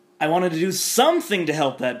I wanted to do something to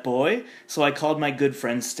help that boy, so I called my good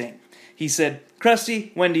friend Sting. He said,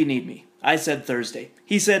 Krusty, when do you need me? I said Thursday.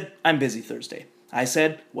 He said, I'm busy Thursday. I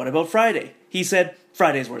said, what about Friday? He said,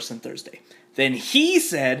 Friday's worse than Thursday. Then he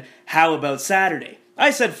said, how about Saturday?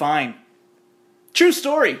 I said, fine. True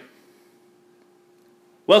story.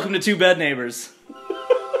 Welcome to Two Bad Neighbors.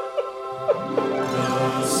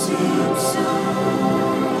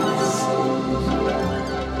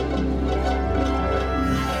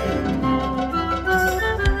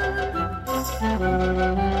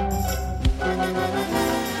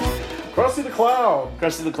 Krusty the Clown.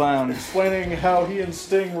 Krusty the Clown. Explaining how he and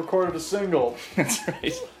Sting recorded a single. That's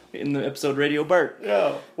right. In the episode Radio Bart.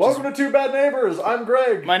 Yeah. Welcome to Two Bad Neighbors. I'm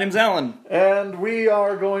Greg. My name's Alan. And we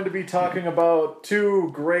are going to be talking about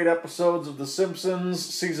two great episodes of The Simpsons,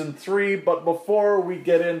 Season 3. But before we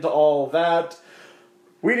get into all that,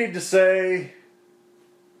 we need to say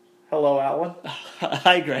hello, Alan.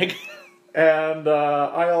 Hi, Greg. And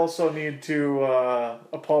I also need to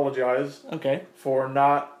apologize for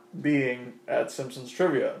not being at Simpsons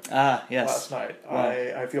Trivia yes. last night. Wow.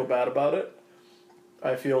 I feel bad about it.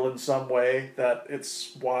 I feel in some way that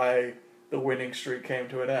it's why the winning streak came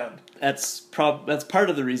to an end. That's part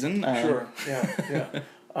of the reason. Sure, yeah.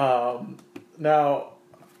 Now,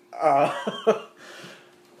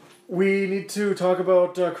 we need to talk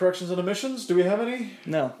about corrections and omissions. Do we have any?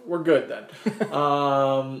 No. We're good then.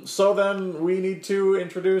 So then we need to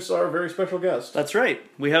introduce our very special guest. That's right.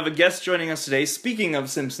 We have a guest joining us today. Speaking of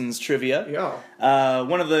Simpsons trivia,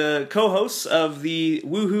 one of the co-hosts of the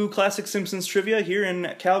Woohoo Classic Simpsons Trivia here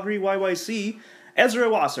in Calgary, YYC, Ezra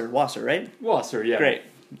Wasser. Wasser, right? Wasser, yeah. Great.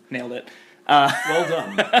 Nailed it. Well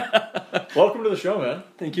done. Welcome to the show, man.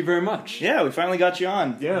 Thank you very much. Yeah, we finally got you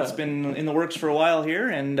on. Yeah. It's been in the works for a while here,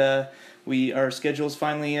 and our schedule's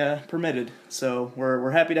finally permitted. So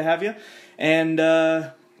we're happy to have you. And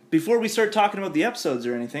before we start talking about the episodes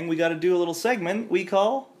or anything, we got to do a little segment we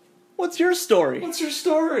call "What's Your Story?" What's your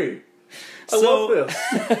story? I love this.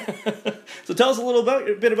 So tell us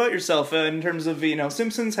a bit about yourself in terms of,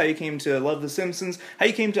 Simpsons, how you came to love The Simpsons, how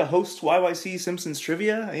you came to host YYC Simpsons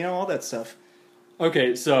Trivia, all that stuff.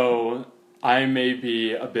 Okay, so I may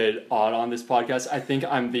be a bit odd on this podcast. I think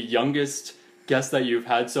I'm the youngest guest that you've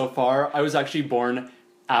had so far. I was actually born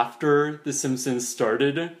after The Simpsons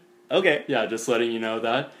started. Okay. Yeah, just letting you know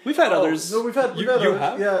that. We've had others. No, we've had You others.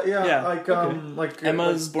 have? Yeah. Like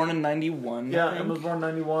Emma's born in 91. Yeah, Emma's born in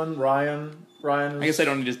 91. Ryan I guess I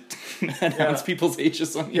don't need to announce people's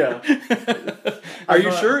ages on Yeah. here. Are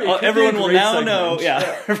you sure? Everyone will now know. Segment.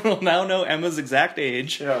 Yeah, everyone will now know Emma's exact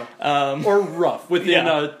age. Yeah. Or rough, within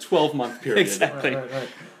a 12-month period. Exactly. Right.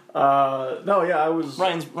 I was...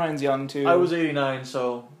 Ryan's young, too. I was 89,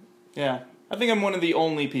 so... Yeah. I think I'm one of the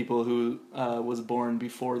only people who was born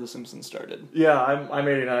before The Simpsons started. Yeah, I'm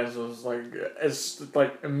 89, so it's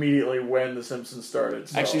immediately when The Simpsons started.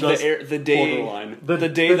 So. Actually, the day borderline. the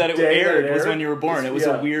day that it aired was when you were born. It was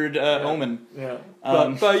a weird omen. Yeah.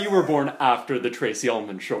 But you were born after the Tracy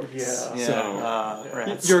Ullman shorts. Yeah. So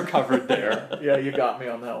rats. you're covered there. Yeah, you got me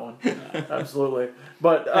on that one. Absolutely.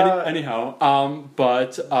 But anyhow,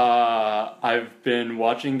 I've been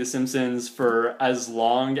watching The Simpsons for as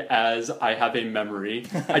long as I have a memory.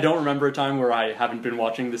 I don't remember a time where I haven't been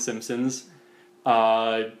watching The Simpsons.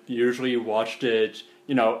 Usually watched it,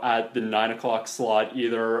 at the 9 o'clock slot,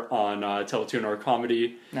 either on Teletoon or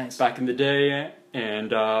Comedy. Nice. Back in the day, and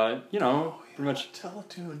pretty much.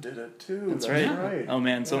 Teletoon did it too. That's right. Oh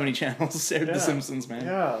man, so many channels aired The Simpsons, man.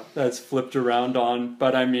 Yeah. That's flipped around on.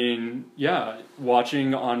 But I mean,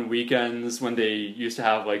 watching on weekends when they used to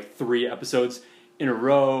have 3 episodes in a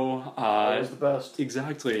row. That was the best.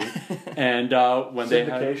 Exactly. And when they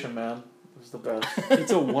had... Syndication, man. It was the best.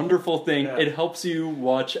 It's a wonderful thing. Yeah. It helps you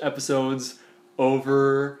watch episodes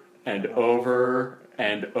over and over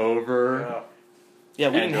and over. Yeah,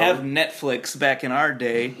 we didn't have Netflix back in our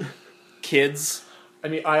day. Kids. I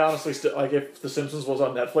mean, I honestly still if The Simpsons was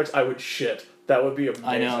on Netflix, I would shit. That would be amazing.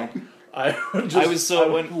 I know. I would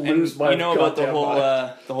lose my about the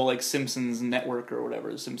whole mind. Simpsons network or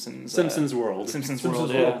whatever, Simpsons World. Simpsons World,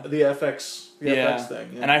 World, yeah. The FX thing.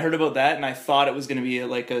 Yeah. And I heard about that, and I thought it was going to be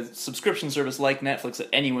a subscription service like Netflix that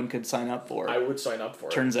anyone could sign up for. I would sign up for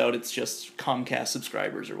it. Turns out it's just Comcast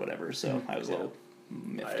subscribers or whatever, so I was a little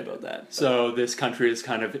miffed about that. So this country is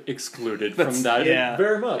kind of excluded from that. Yeah,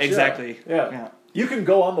 very much. Exactly. Yeah. You can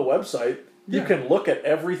go on the website. You can look at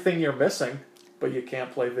everything you're missing, but you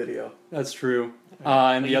can't play video. That's true.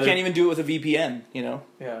 And you can't even do it with a VPN, Yeah,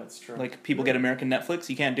 that's true. Like, people get American Netflix,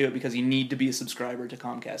 you can't do it because you need to be a subscriber to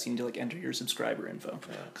Comcast. You need to, enter your subscriber info.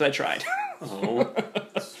 Because I tried. Oh.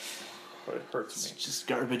 but it hurts It's me. just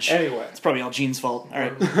garbage. Anyway. It's probably all Gene's fault. All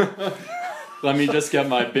right. Let me just get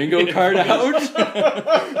my bingo card out.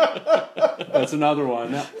 That's another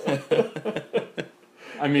one.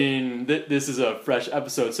 I mean, this is a fresh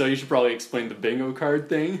episode, so you should probably explain the bingo card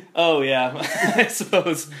thing. Oh yeah, I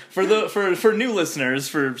suppose for new listeners,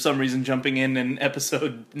 for some reason jumping in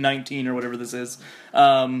episode 19 or whatever this is.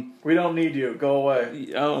 We don't need you. Go away.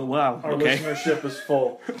 Oh wow. Our Okay. listenership is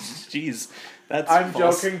full. Jeez, that's. I'm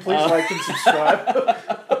false. joking. Please like and subscribe.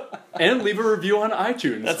 And leave a review on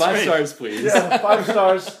iTunes. That's 5 right. stars, please. Yeah, 5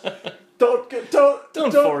 stars. Don't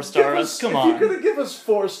 4-star give us, come if on. you're gonna give us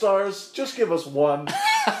 4 stars, just give us 1.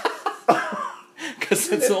 Because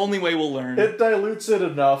that's the only way we'll learn. It dilutes it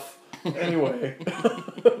enough. Anyway.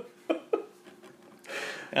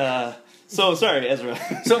 So sorry, Ezra.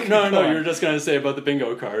 So no, Go on. you were just gonna say about the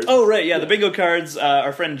bingo card. Oh right, yeah, the bingo cards.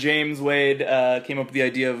 Our friend James Wade came up with the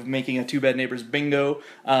idea of making a Two Bad Neighbors bingo,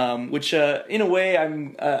 which in a way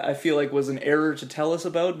I feel like was an error to tell us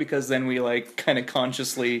about, because then we like kind of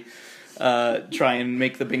consciously try and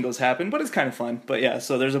make the bingos happen. But it's kind of fun. But yeah,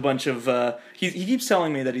 so there's a bunch of he keeps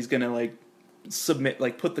telling me that he's gonna like submit,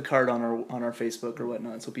 like put the card on our Facebook or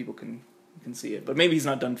whatnot, so people can see it. But maybe he's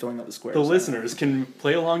not done filling out the squares. The listeners can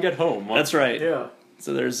play along at home. That's right. Yeah.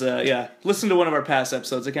 So there's listen to one of our past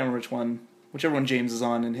episodes. I can't remember which one, whichever one James is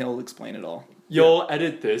on, and he'll explain it all. You'll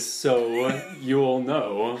edit this so you'll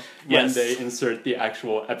know when Yes. they insert the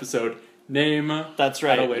actual episode name. That's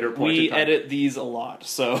right. At a later point we in time. edit these a lot,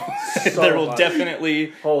 so, So there will much.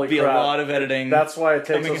 definitely Holy be crap. a lot of editing. That's why it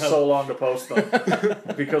takes Coming us up. so long to post them.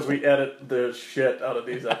 Because we edit the shit out of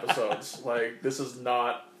these episodes. Like, this is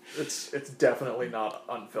not... It's definitely not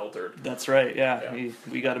unfiltered. That's right. Yeah, Yeah.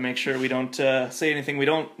 we got to make sure we don't say anything we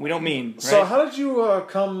don't mean. Right? So how did you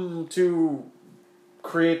come to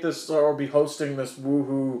create this or be hosting this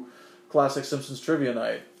Woohoo Classic Simpsons Trivia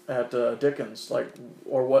Night at Dickens? Like,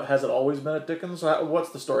 or what, has it always been at Dickens? What's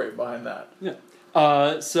the story behind that?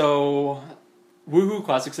 Yeah. So Woohoo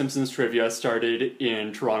Classic Simpsons Trivia started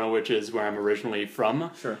in Toronto, which is where I'm originally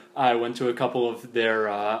from. Sure. I went to a couple of their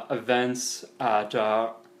events at...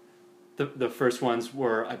 The first ones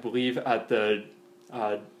were, I believe, at the...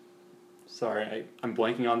 I'm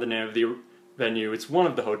blanking on the name of the venue. It's one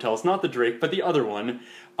of the hotels, not the Drake, but the other one.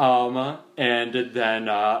 And then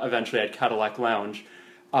eventually at Cadillac Lounge.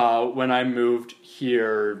 When I moved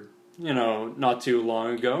here, not too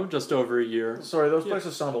long ago, just over a year. Sorry, those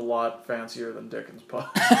places sound a lot fancier than Dickens Pub.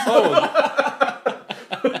 Oh,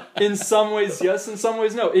 in some ways yes, in some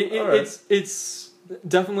ways no. All right. It's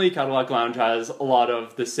definitely Cadillac Lounge has a lot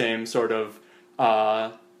of the same sort of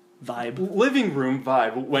Vibe. living room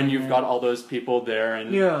vibe when you've got all those people there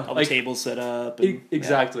and Yeah. All like, the tables set up. And,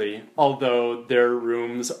 exactly. Although their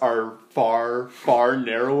rooms are far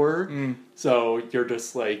narrower, so you're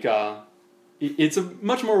just like it's a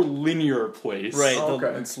much more linear place. Right. Oh,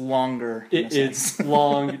 okay. It's longer. in a It's sense.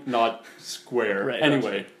 long, not square. Right,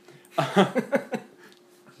 Anyway,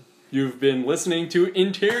 you've been listening to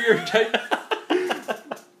Interior Type.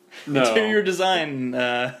 No. Interior design.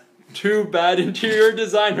 Too bad interior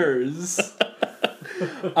designers.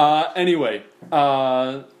 Anyway,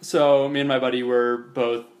 so me and my buddy were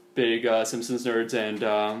both big Simpsons nerds,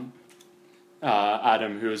 and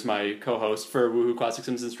Adam, who's my co-host for Woohoo Classic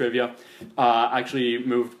Simpsons Trivia, actually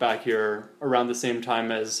moved back here around the same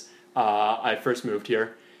time as I first moved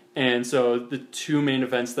here. And so the two main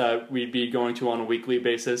events that we'd be going to on a weekly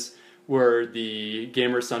basis were the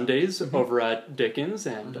Gamer Sundays over at Dickens,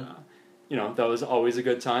 and that was always a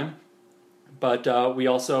good time. But we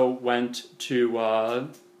also went to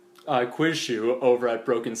Quiz Shoe over at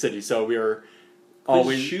Broken City, so we were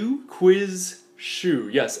always Shoe? Quiz Shoe.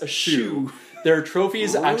 Yes, a shoe. Their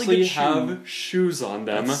trophies Really actually good shoe. have shoes on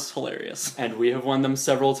them, That's hilarious. and we have won them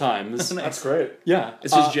several times. Nice. That's great. Yeah,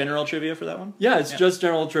 It's just general trivia for that one? yeah, it's just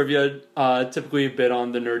general trivia, typically a bit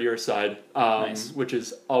on the nerdier side, Nice. which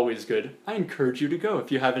is always good. I encourage you to go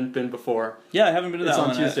if you haven't been before. Yeah, I haven't been to that It's on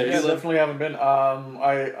one. Tuesdays. Yeah, definitely haven't been.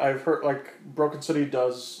 I've heard like Broken City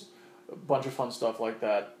does a bunch of fun stuff like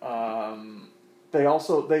that. They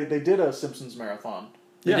also they did a Simpsons marathon.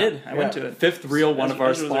 They Yeah. did. I went Yeah. to it. Fifth Reel, one As- of our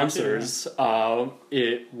as was there too, sponsors,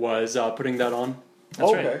 it was putting that on.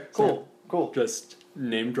 That's okay, right. cool. Just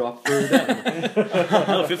name drop for them.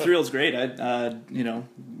 No, Fifth Reel's great. I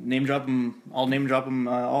name drop them. I'll name drop them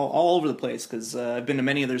all over the place because I've been to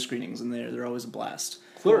many of their screenings and they're always a blast.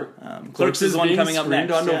 Clerks is the one being coming up screened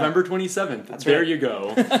next on yeah. November 27th. That's There right. you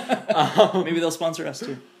go. Maybe they'll sponsor us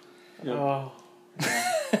too. Oh,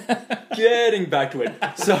 Getting back to it.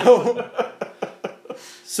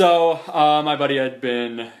 So my buddy had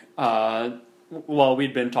been well,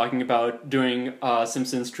 we'd been talking about doing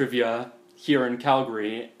Simpsons trivia here in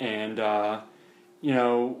Calgary, and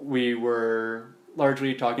we were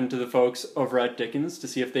largely talking to the folks over at Dickens to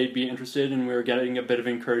see if they'd be interested, and we were getting a bit of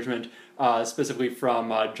encouragement, specifically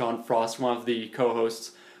from John Frost, one of the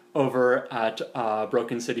co-hosts over at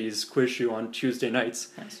Broken City's Quiz Show on Tuesday nights.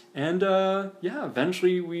 Nice. And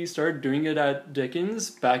eventually we started doing it at Dickens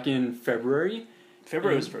back in February.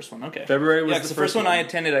 February was the first one. Okay. February was Yeah, 'cause the first one I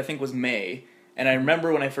attended, I think, was May. And I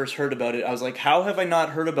remember when I first heard about it, I was like, how have I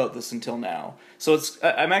not heard about this until now? So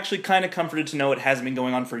I'm actually kind of comforted to know it hasn't been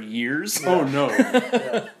going on for years. Oh, no.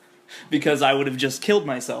 Yeah. Because I would have just killed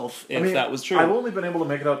myself if that was true. I've only been able to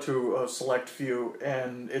make it out to a select few,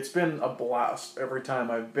 and it's been a blast every time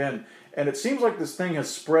I've been. And it seems like this thing has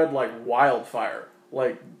spread like wildfire.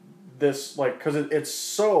 Because it's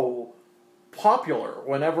so popular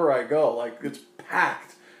whenever I go. Like, it's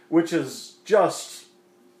packed, which is just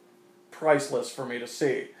priceless for me to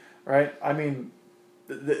see, right? I mean,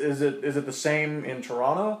 is it the same in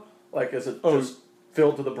Toronto? Like, is it just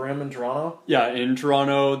filled to the brim in Toronto? Yeah, in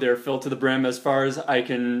Toronto, they're filled to the brim. As far as I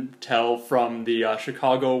can tell from the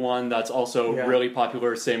Chicago one, that's also really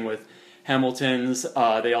popular. Same with Hamilton's.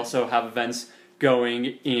 They also have events going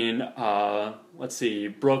in,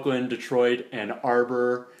 Brooklyn, Detroit, and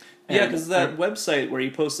Arbor. Yeah, because that website where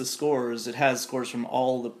you post the scores, it has scores from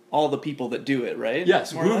all the people that do it, right?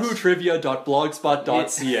 Yes, More or less?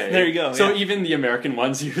 woohootrivia.blogspot.ca. There you go. So yeah. even the American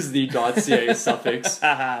ones use the .ca suffix.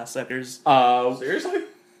 Haha, suckers. Seriously?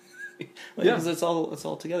 Because it's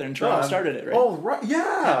all together. And Toronto started it, right? Oh, right.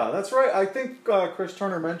 Yeah, that's right. I think Chris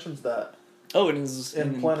Turner mentions that. Oh, and he's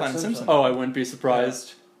in Planet Simpson. Oh, I wouldn't be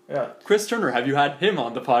surprised. Yeah. Chris Turner, have you had him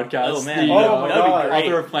on the podcast? Oh, man. The, Oh, my God.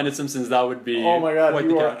 author of Planet Simpsons, that would be Oh my God, quite you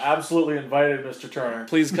the are catch. absolutely invited, Mr. Turner.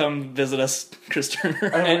 Please come visit us, Chris Turner.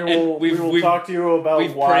 And we will talk to you about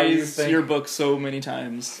We've why you praised think your book so many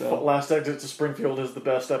times. So. Last Exit to Springfield is the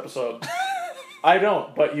best episode. I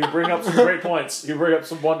don't, but you bring up some great points. You bring up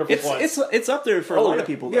some wonderful points. It's up there for a lot of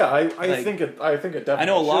people. Though. Yeah, I Like, think it definitely. I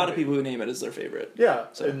know a lot should of be. people who name it as their favorite. Yeah,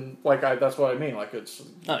 So. and that's what I mean. Like there's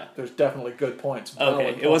definitely good points. Okay, valid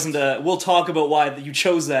it points. wasn't a. We'll talk about why you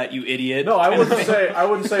chose that, you idiot. No, I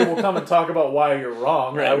wouldn't say we'll come and talk about why you're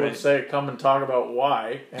wrong. Right, I would right. say come and talk about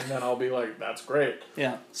why, and then I'll be like, that's great.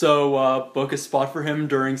 Yeah, So, book a spot for him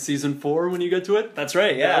during season 4 when you get to it. that's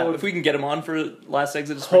right. Yeah, That would- if we can get him on for Last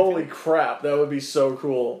Exit to Springfield. Holy crap, that would be so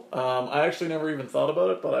cool. I actually never even thought about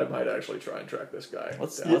it, but I might actually try and track this guy.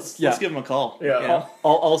 Let's down. let's give him a call. Yeah. You know?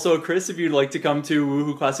 Also, Chris, if you'd like to come to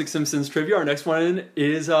Woohoo Classic Simpsons Trivia, our next one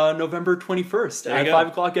is November 21st There you at go. 5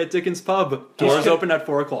 o'clock at Dickens Pub. Doors Can- open at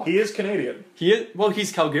 4 o'clock. He is Canadian. He's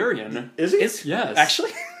Calgarian. Is he? Yes.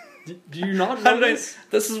 Actually, Do you not how know did I? this?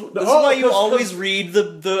 This is Oh, why you 'cause- always read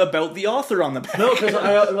the about the author on the back. No,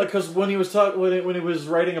 because when he was when he was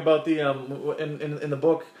writing about the in the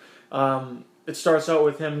book, it starts out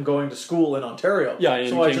with him going to school in Ontario. Yeah, in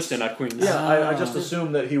So Kingston at Queens. Yeah, I just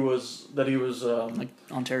assumed that he was like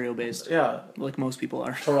Ontario based, yeah, like most people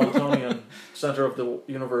are. Torontonian, center of the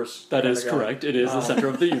universe. That kinda is guy. correct. It is the center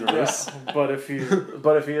of the universe. Yeah, but if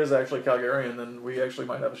he is actually Calgarian, then we actually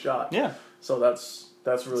might have a shot. Yeah, So that's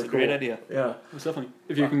really it's a cool. great idea. Yeah. Most definitely.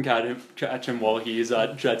 If you can catch him while he's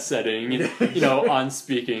jet setting, on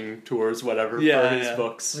speaking tours, whatever, for his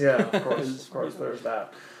books. Yeah, of course, there's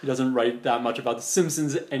that. He doesn't write that much about The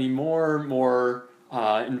Simpsons anymore, more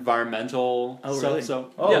environmental Oh, stuff. really? So,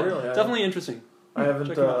 Oh, yeah, really? definitely interesting. I haven't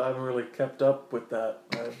Check him out. really kept up with that.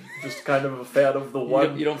 I'm just kind of a fan of the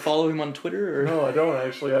one. You don't follow him on Twitter, or No, I don't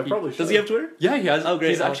actually. I probably should. does he have Twitter? Yeah, he has. Oh, great.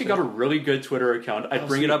 He's actually Okay. got a really good Twitter account. I'd Oh,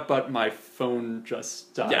 bring it sweet. up, but my phone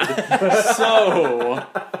just died. Yeah. So,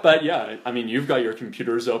 but yeah, I mean, you've got your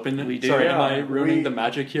computers open. We do, Sorry, yeah. am I ruining We- the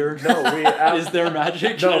magic here? No, we. Is there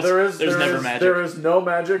magic? No, there's never magic. There is no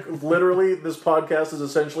magic. Literally, this podcast is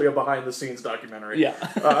essentially a behind-the-scenes documentary. Yeah,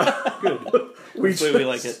 Good. we that's the way we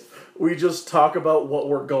like it. We just talk about what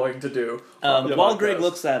we're going to do. on the While podcast. Greg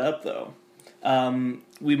looks that up, though,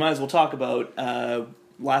 we might as well talk about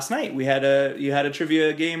last night. You had a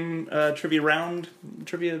trivia game, trivia round,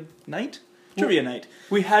 trivia night.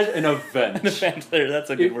 We had an event. An event there. That's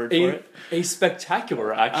a good word for it. A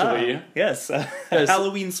spectacular, actually. Yes, Yes.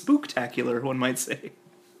 Halloween spooktacular, one might say.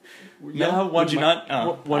 Yeah, No? one Would you mi- not?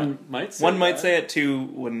 Oh. One might say One might that. say it, two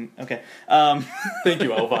wouldn't. Okay. Thank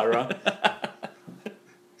you, Elvira.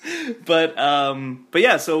 But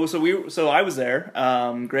yeah, so I was there.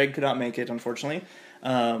 Greg could not make it, unfortunately.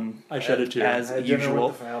 I shed a tear. As I had dinner usual.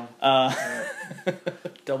 with the fam.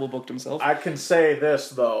 Double booked himself. I can say this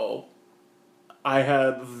though, I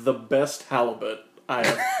had the best halibut I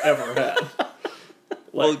have ever had.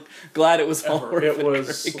 Well, glad it was all ever. worth It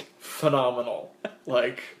was Greg. phenomenal.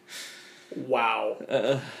 Like, wow.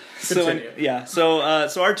 So Continue. so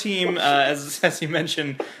our team, as you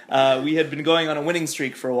mentioned, we had been going on a winning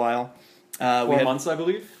streak for a while. 4 months, I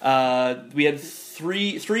believe. We had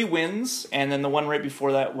three wins, and then the one right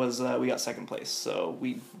before that was we got second place. So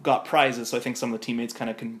we got prizes. So I think some of the teammates kind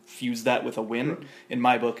of confused that with a win. In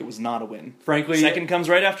my book, it was not a win. Frankly, Second comes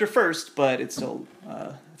right after first, but it's still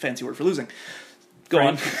a fancy word for losing. Go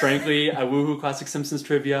on. Frankly, at Woohoo Classic Simpsons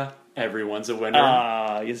Trivia, everyone's a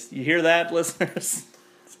winner. You hear that, listeners?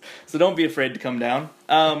 So don't be afraid to come down.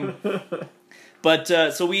 But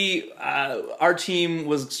so we, our team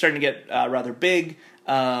was starting to get rather big,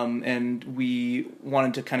 and we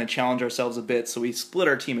wanted to kind of challenge ourselves a bit. So we split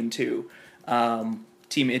our team in two,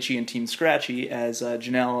 Team Itchy and Team Scratchy. As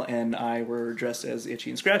Janelle and I were dressed as Itchy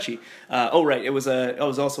and Scratchy. It was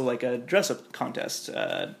also like a dress-up contest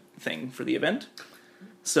thing for the event.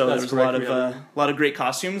 So That's there was correct. a lot of great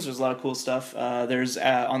costumes. There's a lot of cool stuff. There's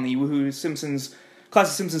on the Woohoo Simpsons.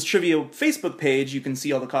 Classic Simpsons Trivia Facebook page, you can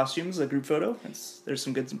see all the costumes, a group photo. There's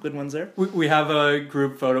some good ones there. We have a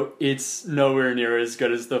group photo. It's nowhere near as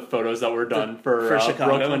good as the photos that were done for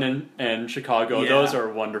Chicago. Brooklyn and Chicago. Yeah. Those are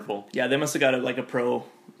wonderful. Yeah, they must have got a pro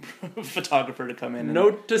photographer to come in. And,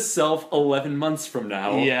 Note to self: 11 months from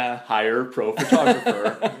now, Yeah. hire a pro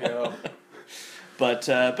photographer. Yeah. But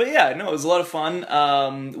yeah, no, it was a lot of fun.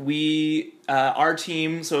 Our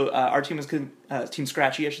team was Team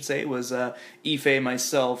Scratchy, I should say. It was Ife,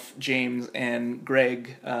 myself, James, and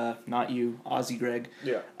Greg. Not you, Aussie Greg.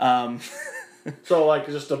 Yeah. So, like,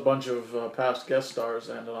 just a bunch of past guest stars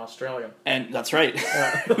and an Australian. And that's right,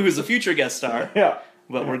 who is a future guest star. Yeah.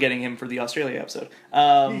 But we're getting him for the Australia episode.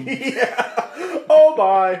 Yeah. Oh,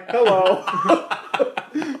 bye. Hello.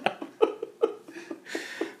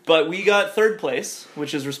 But we got third place,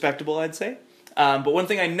 which is respectable, I'd say. But one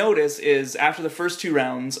thing I noticed is after the first two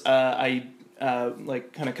rounds, I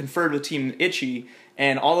kind of conferred with Team Itchy,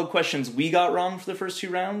 and all the questions we got wrong for the first two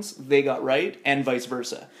rounds, they got right, and vice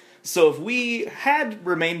versa. So if we had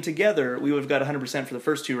remained together, we would have got 100% for the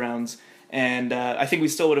first two rounds, and I think we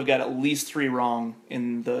still would have got at least 3 wrong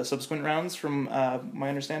in the subsequent rounds, from my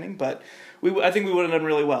understanding. But I think we would have done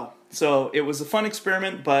really well. So it was a fun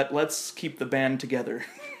experiment, but let's keep the band together.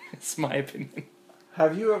 It's my opinion.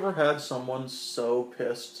 Have you ever had someone so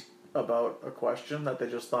pissed about a question that they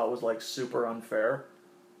just thought was, like, super unfair?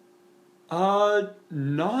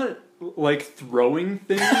 Not like throwing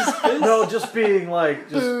things. No, just being like,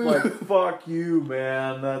 fuck you,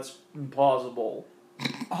 man, that's impossible.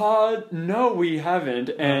 No, we haven't.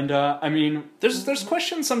 And I mean, There's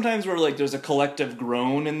questions sometimes where there's a collective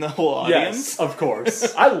groan in the whole audience. yes, of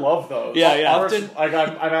course. I love those. Yeah. Often, like,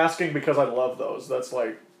 I'm asking because I love those.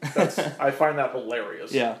 I find that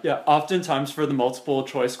hilarious. Yeah. Yeah, oftentimes for the multiple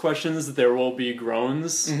choice questions, there will be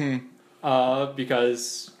groans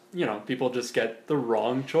because, people just get the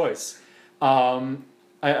wrong choice.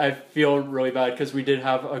 I feel really bad because we did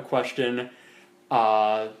have a question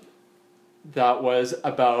that was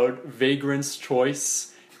about Vagrant's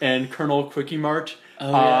Choice and Colonel Quickie Mart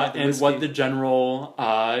and whiskey. what the general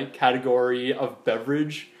category of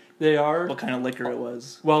beverage they are. What kind of liquor it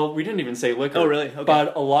was. Well, we didn't even say liquor. Oh, really? Okay.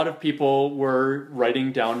 But a lot of people were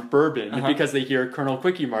writing down bourbon because they hear Colonel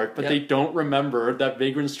Quickie Mart, but they don't remember that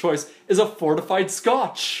Vagrant's Choice is a fortified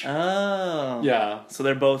Scotch. Oh. Yeah. So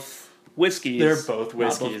they're both whiskeys. They're both not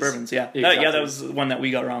whiskeys. both bourbons, yeah. Exactly. Yeah, that was the one that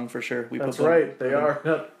we got wrong for sure. That's right. They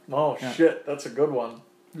are. Oh, shit. That's a good one.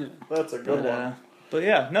 Yeah. That's a good one. But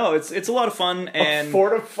yeah, no, it's a lot of fun. And A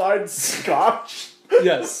fortified Scotch?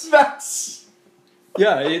 Yes. That's...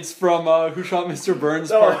 Yeah, it's from Who Shot Mr.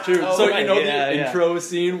 Burns Oh, Part 2. oh, So right, the yeah. intro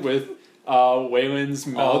scene with Waylon's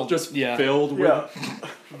mouth just filled with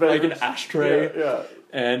like an ashtray. Yeah.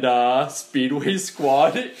 And Speedway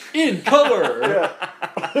Squad in color. Yeah.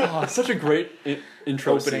 Oh, such a great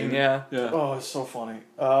intro Opening, scene. yeah. Oh, it's so funny.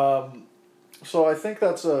 So I think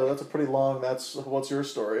that's a pretty long. That's what's your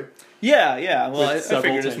story? Yeah. Well, I several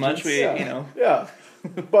figured as much. tangents. Yeah.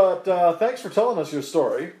 But thanks for telling us your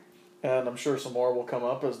story, and I'm sure some more will come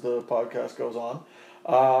up as the podcast goes on.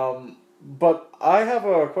 But I have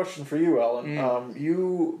a question for you, Ellen.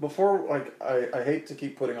 You before I hate to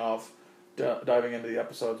keep putting off diving into the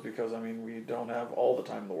episodes because we don't have all the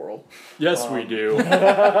time in the world. Yes, we do. But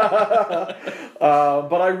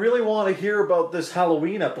I really want to hear about this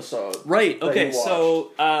Halloween episode. Right. that Okay. you watched.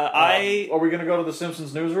 So Are we going to go to the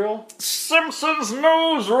Simpsons newsreel? Simpsons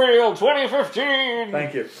Newsreel 2015.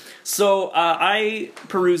 Thank you. So I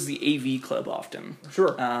peruse the AV Club often.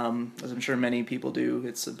 Sure. As I'm sure many people do.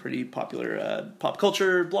 It's a pretty popular pop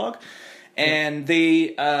culture blog. And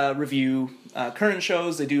they review current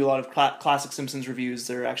shows. They do a lot of classic Simpsons reviews.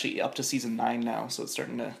 They're actually up to season 9 now, so it's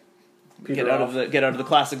starting to get out of the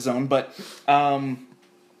classic zone. But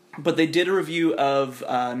they did a review of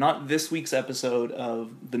not this week's episode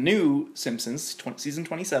of the new Simpsons, season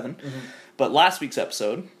 27, but last week's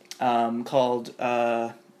episode called.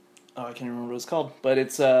 I can't remember what it's called, but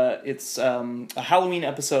it's a Halloween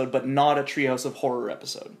episode, but not a Treehouse of Horror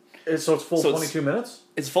episode. So it's full 22 minutes?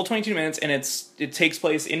 It's full 22 minutes, and it takes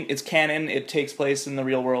place it's canon, it takes place in the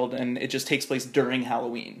real world, and it just takes place during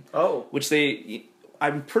Halloween. Oh. Which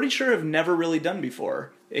I'm pretty sure have never really done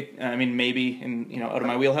before. Maybe out of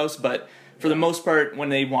my wheelhouse, but for the most part, when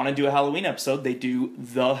they want to do a Halloween episode, they do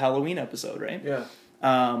the Halloween episode, right? Yeah.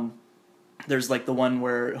 There's like the one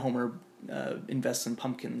where Homer invests in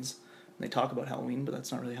pumpkins. They talk about Halloween, but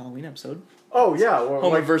that's not really a Halloween episode. Oh, yeah.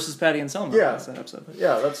 Homer versus Patty and Selma. Yeah. That's that episode.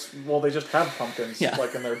 Yeah, they just have pumpkins,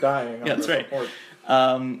 and they're dying. Yeah, that's right.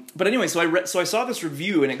 But anyway, so I saw this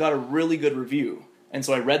review, and it got a really good review. And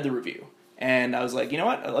so I read the review. And I was like, you know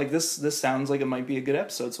what? Like, this sounds like it might be a good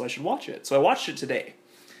episode, so I should watch it. So I watched it today.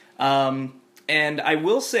 And I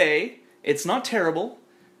will say, it's not terrible,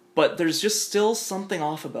 but there's just still something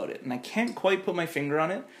off about it. And I can't quite put my finger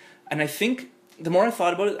on it. And I think, the more I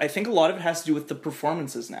thought about it, I think a lot of it has to do with the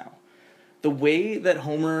performances now. The way that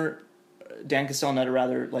Dan Castellaneta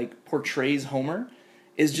rather, portrays Homer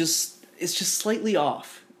is just slightly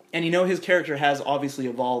off. And his character has obviously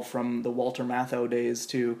evolved from the Walter Matthau days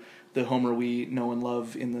to the Homer we know and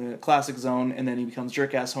love in the classic zone, and then he becomes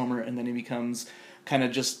jerk-ass Homer, and then he becomes kind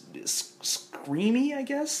of just screamy, I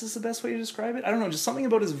guess, is the best way to describe it. I don't know, just something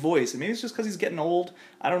about his voice. And maybe it's just because he's getting old.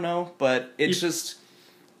 I don't know, but it's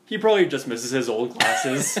He probably just misses his old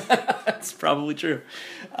glasses. That's probably true.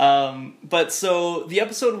 But so the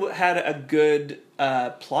episode had a good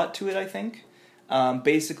plot to it, I think.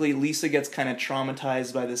 Basically, Lisa gets kind of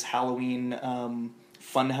traumatized by this Halloween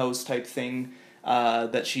funhouse type thing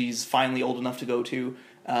that she's finally old enough to go to.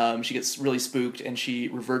 She gets really spooked, and she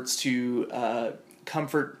reverts to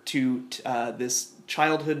comfort to this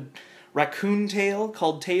childhood raccoon tale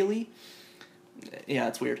called Taily. Yeah,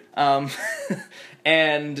 it's weird.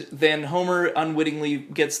 And then Homer unwittingly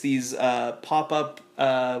gets these pop-up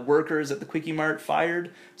workers at the Quickie Mart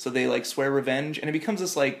fired, so they swear revenge, and it becomes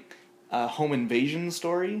this home invasion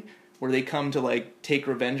story where they come to take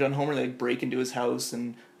revenge on Homer. They break into his house,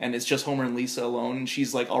 and it's just Homer and Lisa alone, and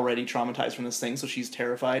she's already traumatized from this thing, so she's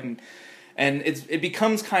terrified, and it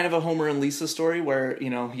becomes kind of a Homer and Lisa story where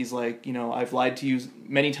he's I've lied to you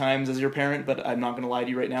many times as your parent, but I'm not going to lie to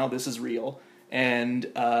you right now. This is real. And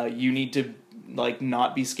you need to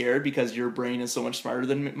not be scared because your brain is so much smarter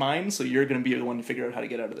than mine, so you're going to be the one to figure out how to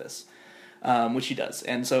get out of this, which he does.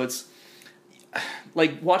 And so it's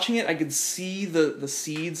watching it, I could see the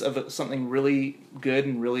seeds of something really good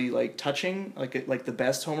and really touching, like the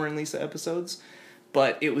best Homer and Lisa episodes,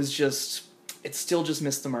 but it still just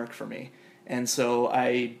missed the mark for me. And so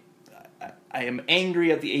I am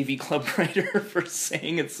angry at the AV Club writer for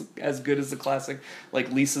saying it's as good as the classic,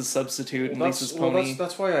 Lisa's Substitute and Lisa's Pony.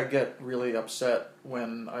 That's why I get really upset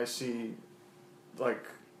when I see,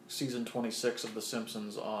 season 26 of The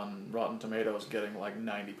Simpsons on Rotten Tomatoes getting 90%.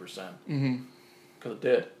 Mm-hmm. Because it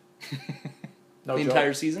did. No the joke.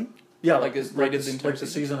 entire season? Yeah, it's rated the entire the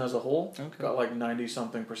season as a whole. Okay. Got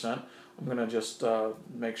 90-something%. I'm going to just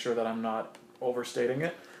make sure that I'm not overstating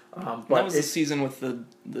it. But that was the season with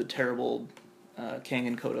the terrible Kang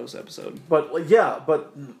and Kodos episode. But which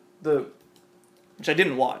I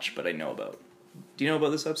didn't watch, but I know about. Do you know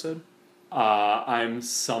about this episode? I'm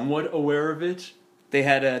somewhat aware of it. They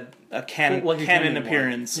had a canon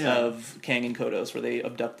appearance yeah. of Kang and Kodos where they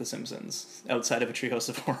abduct the Simpsons outside of a Treehouse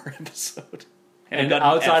of Horror episode. And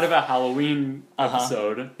outside of a Halloween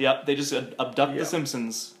episode. Yep, they just abduct the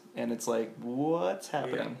Simpsons, and it's what's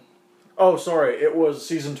happening? Yeah. Oh, sorry, it was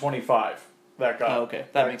season 25 that got... Oh, okay,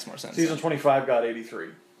 that makes more sense. Season 25 got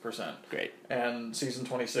 83%. Great. And season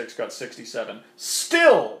 26 got 67.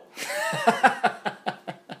 Still!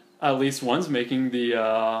 At least one's making the,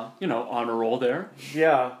 honor roll there.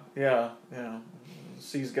 Yeah.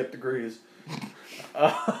 C's get degrees.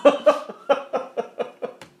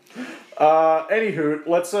 Anywho,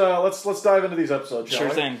 let's dive into these episodes, shall we?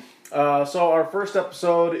 Sure thing. So our first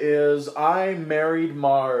episode is I Married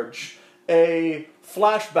Marge, a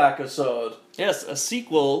flashback episode. Yes, a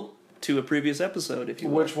sequel to a previous episode, if you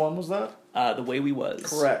will. Which one was that? The Way We Was.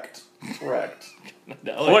 Correct.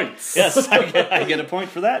 No, Points. Yes, I get a point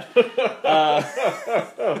for that.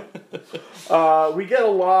 We get a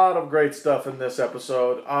lot of great stuff in this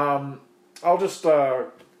episode. I'll just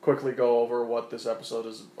quickly go over what this episode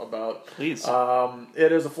is about. Please.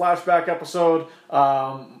 It is a flashback episode.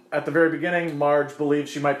 At the very beginning, Marge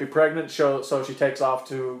believes she might be pregnant, so she takes off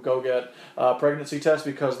to go get a pregnancy test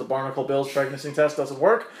because the Barnacle Bill's pregnancy test doesn't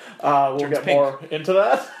work. We'll Turns get pink. more into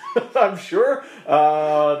that, I'm sure.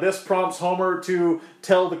 This prompts Homer to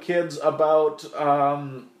tell the kids about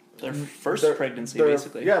Their first pregnancy, their-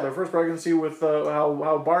 basically. Yeah, their first pregnancy with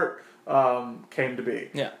how Bart came to be.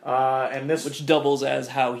 Yeah. And this Which doubles as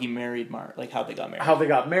how he married Marge, like how they got married. how they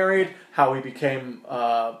got married, how he became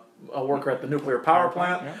a worker at the nuclear power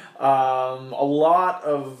plant. A lot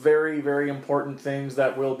of very, very important things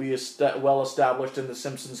that will be well established in the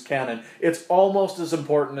Simpsons canon. It's almost as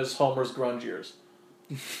important as Homer's grunge years.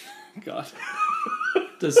 God.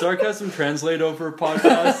 Does sarcasm translate over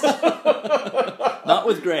podcasts? Not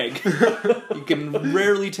with Greg. You can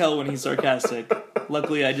rarely tell when he's sarcastic.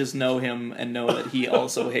 Luckily, I just know him and know that he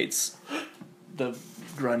also hates the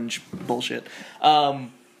grunge bullshit.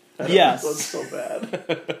 That's Yes. so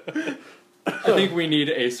bad. I think we need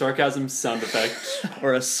a sarcasm sound effect.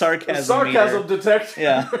 Or a sarcasm Sarcasm meter. detect.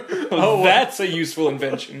 Yeah. Oh, that's a useful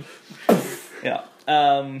invention. Yeah.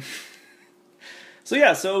 So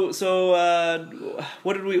yeah. So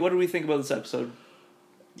what did we think about this episode?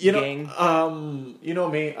 You know, Gang? you know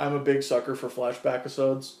me. I'm a big sucker for flashback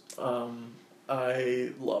episodes.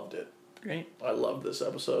 I loved it. Great. I loved this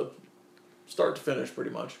episode, start to finish,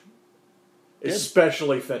 pretty much. Good.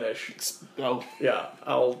 Especially finish. Oh. Yeah,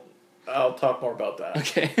 I'll talk more about that.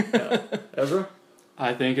 Okay. Yeah. Ezra?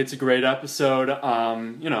 I think it's a great episode.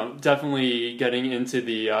 Definitely getting into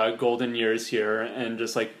the golden years here, and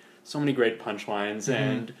just like so many great punchlines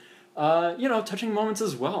and touching moments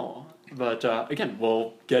as well. But again,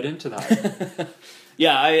 we'll get into that.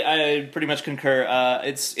 Yeah, I pretty much concur.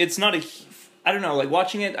 It's not I don't know, like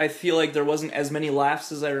watching it, I feel like there wasn't as many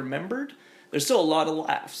laughs as I remembered. There's still a lot of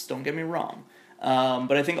laughs, don't get me wrong.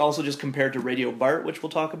 But I think also just compared to Radio Bart, which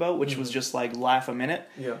we'll talk about, which was just like laugh a minute.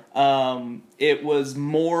 Yeah. It was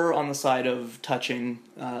more on the side of touching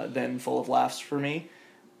than full of laughs for me.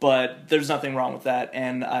 But there's nothing wrong with that,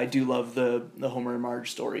 and I do love the Homer and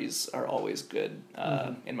Marge stories are always good,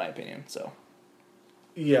 in my opinion. So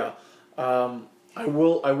Yeah. I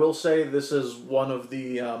will say this is one of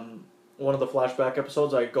the flashback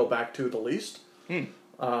episodes I go back to the least.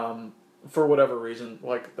 For whatever reason,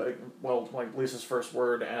 like Lisa's first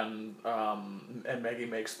word and Maggie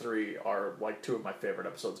Makes 3 are like two of my favorite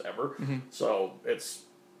episodes ever. So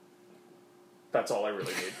that's all I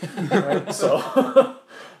really need. Right? So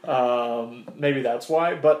maybe that's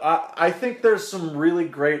why. But I think there's some really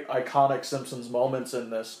great iconic Simpsons moments in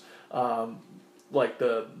this, like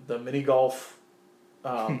the mini golf.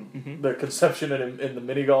 The conception in the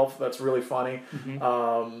mini golf, that's really funny.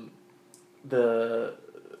 The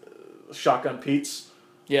Shotgun Pete's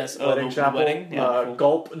yes, wedding the chapel, wedding, yeah, cool.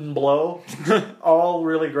 Gulp and Blow, all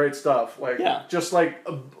really great stuff. Like just like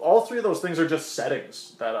all three of those things are just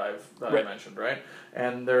settings that I mentioned, right?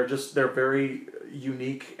 And they're very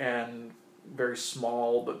unique and very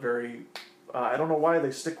small, but very. I don't know why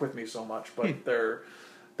they stick with me so much, but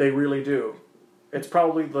they really do. It's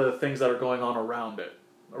probably the things that are going on around it.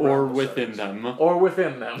 Or within them. Or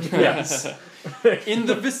within them, yes. In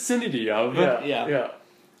the vicinity of. Yeah.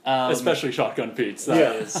 Especially Shotgun Pete's.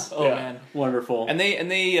 That is man, wonderful. And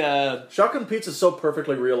they Shotgun Pete's is so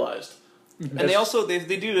perfectly realized. and they also they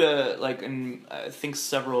do like in I think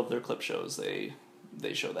several of their clip shows they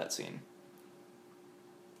show that scene.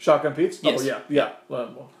 Shotgun Pete's? Yes. Oh yeah.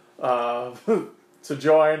 To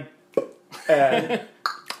join and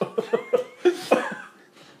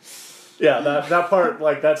yeah, that part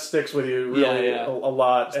like that sticks with you really a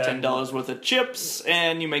lot. It's $10 worth of chips,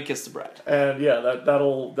 and you may kiss the bride. And yeah,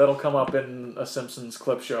 that'll come up in a Simpsons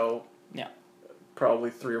clip show. Yeah,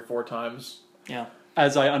 probably 3 or 4 times. Yeah.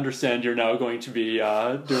 As I understand, you're now going to be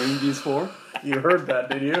doing these 4. You heard that,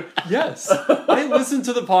 did you? Yes, I listened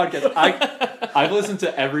to the podcast. I've listened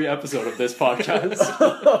to every episode of this podcast.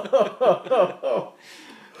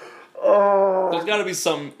 There's got to be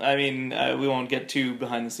some. I mean, we won't get too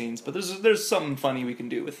behind the scenes, but there's something funny we can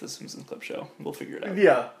do with the Simpsons clip show. We'll figure it out.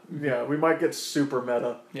 Yeah, we might get super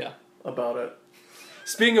meta. Yeah. About it.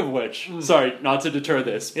 Speaking of which, sorry, not to deter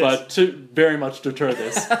this, Yes. but to very much deter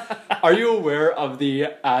this, are you aware of the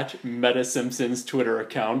 @MetaSimpsons Twitter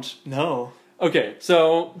account? No. Okay,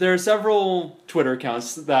 so there are several Twitter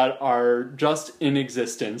accounts that are just in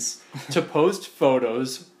existence to post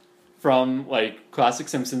photos from like classic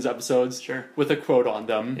Simpsons episodes Sure. with a quote on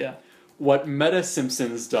them. Yeah. What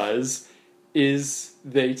MetaSimpsons does is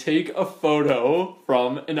they take a photo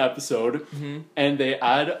from an episode and they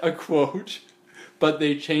add a quote but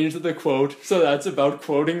they changed the quote, so that's about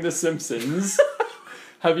quoting The Simpsons.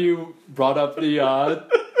 Have you brought up the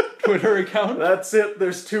Twitter account? That's it.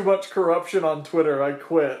 There's too much corruption on Twitter. I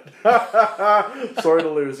quit. Sorry to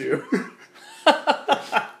lose you.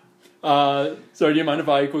 Sorry, do you mind if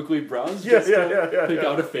I quickly browse? Yeah, just to pick yeah.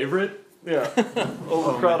 out a favorite? Yeah.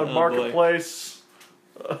 Overcrowded boy. marketplace.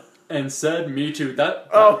 And said, "Me too." That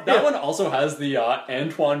yeah. one also has the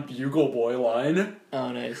Antoine Bugle Boy line.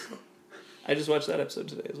 Oh, nice. I just watched that episode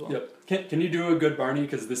today as well. Yep. Can you do a good Barney?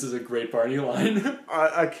 Because this is a great Barney line.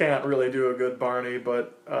 I can't really do a good Barney,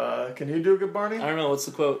 but can you do a good Barney? I don't know, what's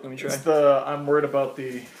the quote? Let me try. It's the I'm worried about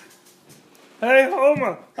the... Hey,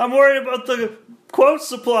 Homer, I'm worried about the quote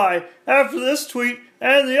supply. After this tweet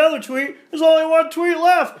and the other tweet, there's only one tweet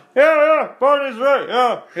left. Yeah, Barney's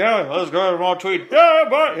right. Yeah, let's go one tweet.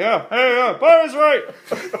 Barney's right.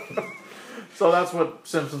 So that's what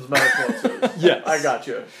Simpsons meta quotes is. Yes. I got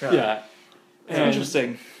you. Yeah. And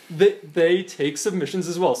Interesting. They take submissions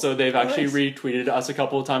as well, so they've actually retweeted us a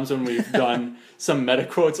couple of times when we've done some meta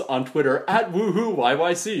quotes on Twitter at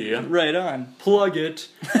woohooYYC. Right on. Plug it.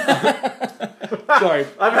 Sorry.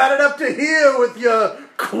 I've had it up to here with your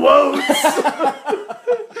quotes.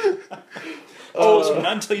 So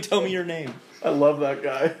not until you tell me your name. I love that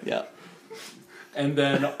guy. Yeah. And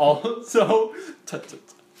then also,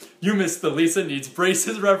 you missed the Lisa needs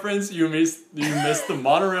braces reference. You missed the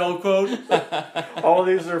monorail quote. All of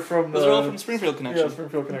these are from Those are all from Springfield Connection. Yeah,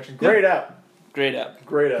 Springfield Connection. Great app. Great app.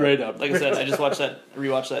 Great app. Great up. Like I said, I just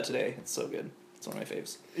rewatched that today. It's so good. It's one of my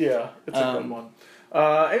faves. Yeah, it's a good one.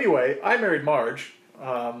 Anyway, I married Marge.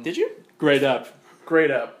 Did you? Great up.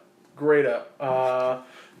 Great app. Great app.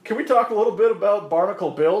 Can we talk a little bit about Barnacle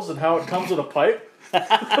Bills and how it comes with a pipe?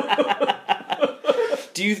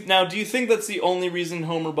 Do you think that's the only reason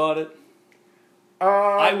Homer bought it?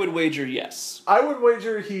 I would wager yes. I would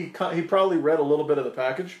wager he probably read a little bit of the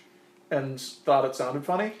package and thought it sounded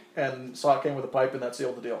funny and saw it came with a pipe and that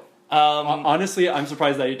sealed the deal. Honestly, I'm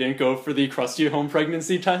surprised that you didn't go for the Krusty home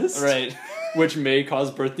pregnancy test. Right. Which may cause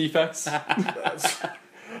birth defects.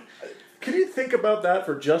 Can you think about that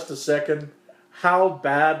for just a second? How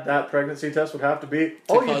bad that pregnancy test would have to be?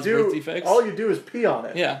 cause birth defects? All you do is pee on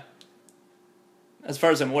it. Yeah. As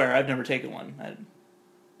far as I'm aware, I've never taken one.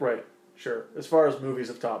 Right. Sure. As far as movies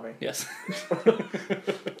have taught me. Yes.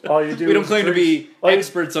 All you do We don't is claim to drink- be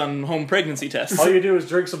experts on home pregnancy tests. All you do is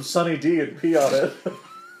drink some Sunny D and pee on it.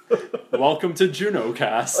 Welcome to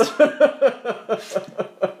JunoCast.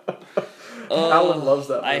 Alan loves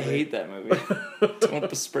that movie. I hate that movie. Don't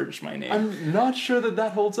besmirch my name. I'm not sure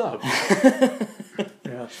that holds up.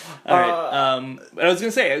 Yeah. All right. But I was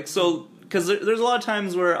gonna say, so because there's a lot of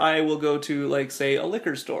times where I will go to, like, say, a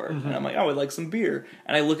liquor store, and I'm like, oh, I'd like some beer,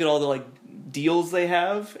 and I look at all the, like, deals they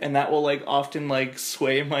have, and that will, like, often, like,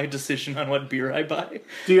 sway my decision on what beer I buy.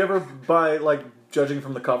 Do you ever buy, like, judging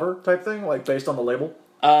from the cover type thing? Like, based on the label?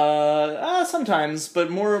 Sometimes,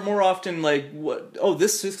 but more often, like, what? Oh,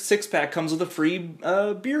 this six-pack comes with a free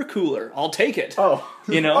beer cooler. I'll take it. Oh.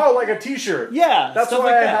 You know? Oh, like a t-shirt. Yeah, That's stuff why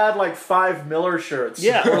like I that. had, like, 5 Miller shirts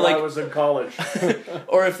Yeah, or when like- I was in college.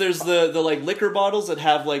 Or if there's the like liquor bottles that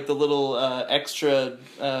have like the little extra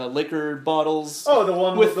liquor bottles. Oh, the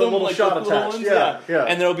one with the them, little like, shot the little attached. ones, Yeah.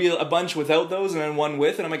 And there'll be a bunch without those, and then one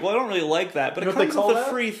with. And I'm like, well, I don't really like that, but You it know what they comes call with a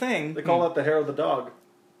that? free thing. They call that the hair of the dog.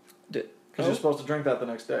 Because Oh? you're supposed to drink that the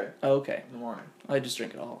next day Oh, okay, in the morning. I just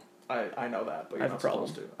drink it all. I know that, but I you're have not a problem.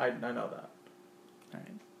 supposed to. I know that. All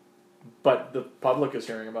right. But the public is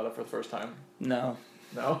hearing about it for the first time. No,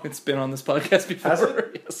 No? it's been on this podcast before. Has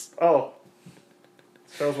it? Yes. Oh.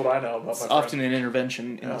 Shows what I know about It's my often friend. an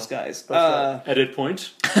intervention in Yeah, disguise. that's Edit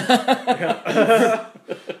point.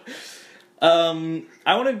 I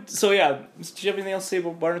want to. So yeah, do you have anything else to say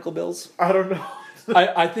about Barnacle Bills? I don't know.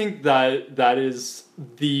 I think that is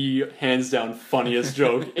the hands down funniest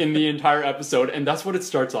joke in the entire episode, and that's what it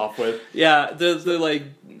starts off with. Yeah, the like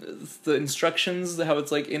the instructions, how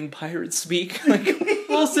it's like in pirate speak. Like,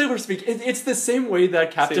 Well, sailor speak. It's the same way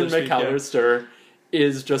that Captain Sailor speak, yeah. McAllister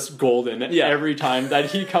is just golden Yeah. every time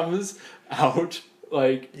that he comes out.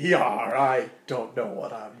 Like, Yar, I don't know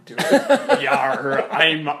what I'm doing. yar,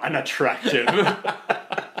 I'm unattractive.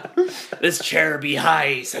 this chair be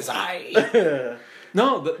high, says I.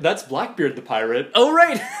 No, that's Blackbeard the pirate. Oh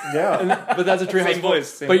right. Yeah. But that's a treehouse Same voice.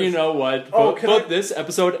 voice, same But voice. you know what? Oh, Both this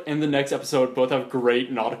episode and the next episode both have great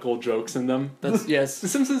nautical jokes in them. That's yes. The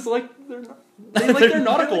Simpsons they like their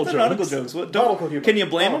nautical jokes. Nautical jokes. What, Nautical humor. can you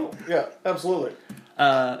blame them? Nautical. Yeah, absolutely.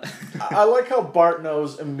 Uh, I like how Bart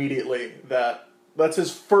knows immediately that that's his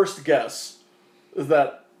first guess. Is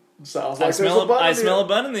that sounds like I smell there's a bun I in the- smell a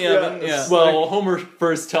bun in the Yeah, oven. it's- Yeah. Well, Homer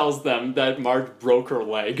first tells them that Marge broke her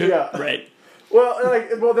leg. Yeah. Right.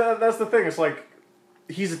 That's the thing. It's like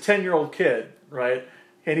he's a 10-year-old kid, right?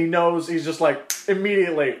 And he knows he's just like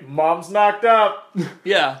immediately, mom's knocked up.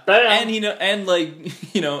 Yeah, Bam. and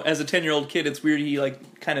as a 10-year-old kid, it's weird. He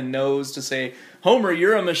like kind of knows to say, "Homer,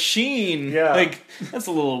 you're a machine." Yeah. like that's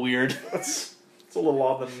a little weird. It's a little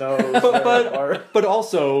on the nose. But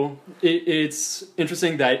also, it's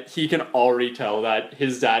interesting that he can already tell that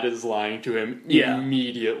his dad is lying to him Yeah.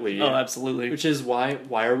 immediately. Oh, absolutely. Which is why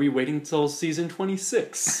are we waiting till season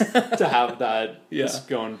 26 to have that? Yeah. Just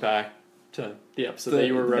going back to the episode The- that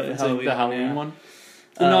you were the referencing, the Halloween yeah. one.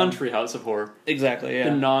 The non-tree house of horror. Exactly. Yeah.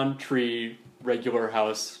 The non-tree regular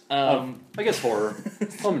house of, I guess, horror.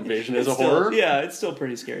 Home invasion is It's a still- horror. Yeah, it's still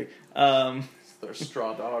pretty scary. They're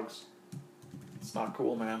straw dogs. It's not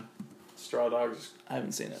cool, man. Straw Dogs is I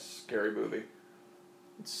haven't seen a it. scary movie.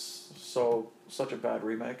 It's such a bad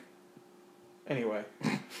remake. Anyway.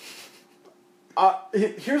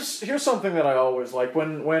 Here's something that I always like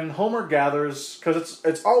when Homer gathers, because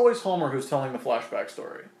it's always Homer who's telling the flashback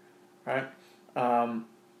story, right?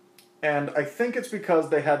 And I think it's because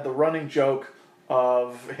they had the running joke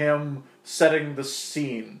of him setting the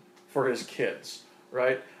scene for his kids,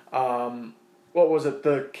 right? What was it?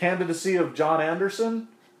 The candidacy of John Anderson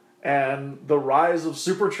and the rise of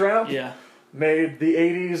Supertramp Yeah. made the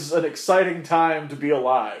 80s an exciting time to be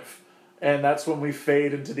alive. And that's when we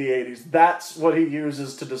fade into the 80s. That's what he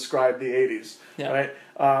uses to describe the 80s, Yeah. right?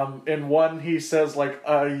 In one, he says, like,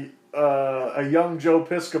 a young Joe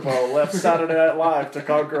Piscopo left Saturday Night Live to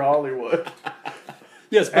conquer Hollywood.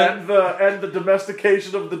 Yes, but And the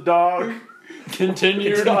domestication of the dog.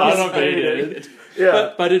 continued unabated.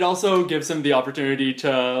 Yeah. But it also gives him the opportunity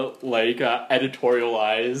to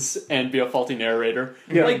editorialize and be a faulty narrator,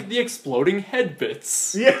 Yeah. like the exploding head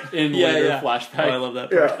bits Yeah. in Yeah, later yeah. flashback Oh, I love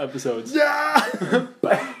that. Yeah. episodes. Yeah!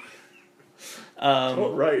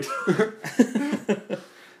 Oh, right.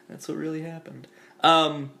 That's what really happened.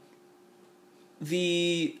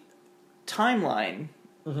 The timeline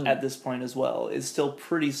at this point as well is still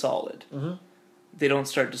pretty solid. Mm-hmm. They don't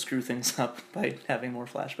start to screw things up by having more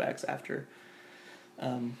flashbacks after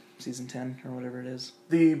season 10 or whatever it is.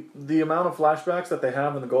 The amount of flashbacks that they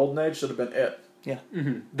have in the Golden Age should have been it. Yeah,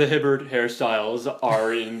 The Hibbert hairstyles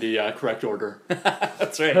are in the correct order.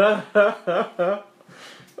 that's right.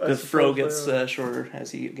 The fro gets shorter as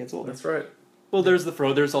he gets older. That's right. Well, there's the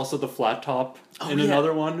fro. There's also the flat top in yeah.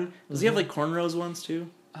 another one. Does he have like cornrows once too?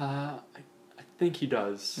 I think he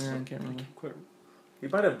does. Yeah, I can't remember. You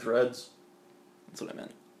might have dreads. That's what I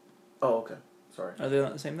meant. Oh, okay. Sorry. Are they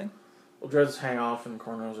not the same thing? Well, dreads hang off and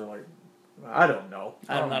cornrows are like... I don't know.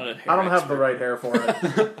 I'm not a hair I don't have the expert. right hair for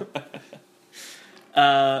it.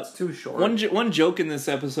 It's too short. One joke in this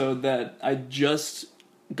episode that I just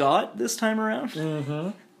got this time around Mm-hmm.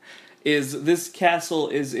 is this castle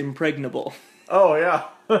is impregnable. Oh,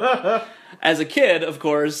 yeah. As a kid, of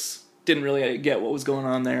course, didn't really get what was going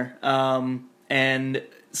on there. And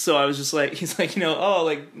so I was just like, he's like, don't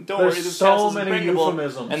worry, There's this so castle's many impregnable.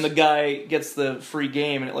 euphemisms. And the guy gets the free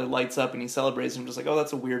game and it like lights up and he celebrates and I'm just like, oh,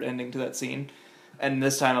 that's a weird ending to that scene. And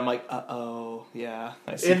this time I'm like, uh-oh, yeah.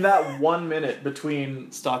 I see. In that 1 minute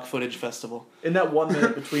between... Stock footage festival. In that 1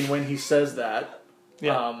 minute between when he says that...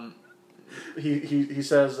 Yeah. He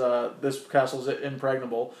says this castle's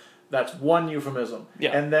impregnable. That's one euphemism.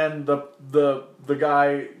 Yeah. And then the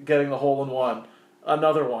guy getting the hole in one,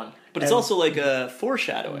 another one. But it's also like a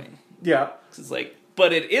foreshadowing. Yeah. 'Cause it's like,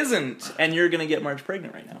 but it isn't, and you're gonna get Marge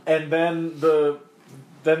pregnant right now. And then the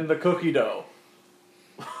cookie dough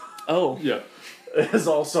Oh, Yeah. is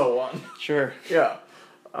also one. sure. Yeah.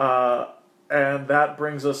 And that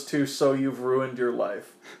brings us to So You've Ruined Your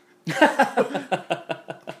Life.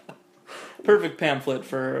 Perfect pamphlet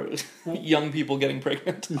for young people getting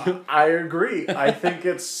pregnant. I agree. I think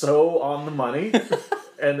it's so on the money,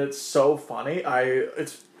 and it's so funny.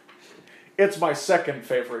 It's my second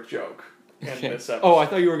favorite joke in Okay. this episode. Oh, I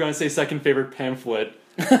thought you were going to say second favorite pamphlet.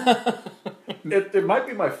 It might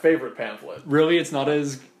be my favorite pamphlet. Really, it's not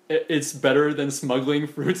as... It's better than smuggling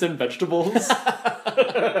fruits and vegetables.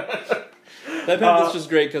 That pamphlet's just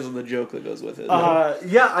great because of the joke that goes with it.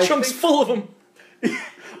 Yeah, Chunks full of them.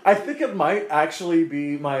 I think it might actually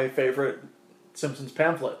be my favorite Simpsons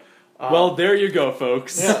pamphlet. Well, there you go,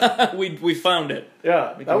 folks. Yeah, We found it.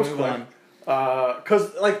 yeah, We that can was move quick. on.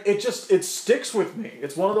 Because it sticks with me.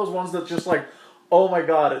 It's one of those ones that just like, oh my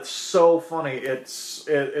god, it's so funny. It's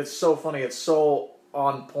so funny. It's so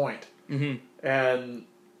on point. Mm-hmm. And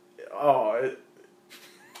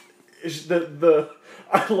it's the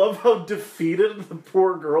I love how defeated the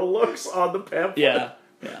poor girl looks on the pamphlet. Yeah.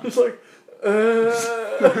 It's like,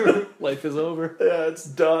 Life is over. yeah, it's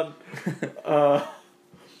done.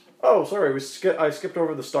 Oh, sorry, I skipped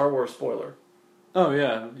over the Star Wars spoiler. Oh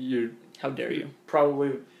yeah, How dare you?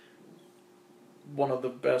 Probably one of the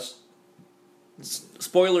best.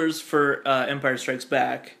 Spoilers for Empire Strikes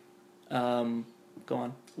Back. Go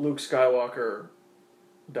on. Luke Skywalker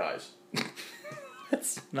dies.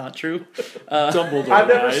 That's not true. Dumbledore. I've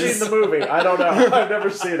never dies. seen the movie. I don't know. I've never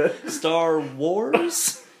seen it. Star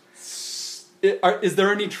Wars? Is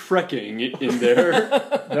there any trekking in there?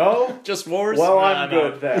 No? Just wars? Well, Nah, I'm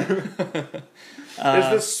no. good then. Is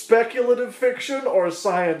this speculative fiction or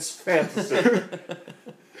science fantasy?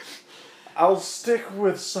 I'll stick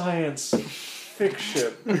with science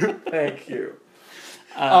fiction. Thank you.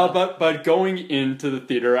 But going into the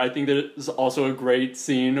theater, I think there's also a great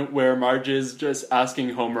scene where Marge is just asking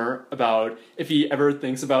Homer about if he ever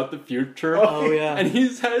thinks about the future. Oh, yeah. And he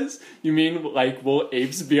says, "You mean like will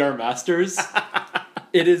apes be our masters?"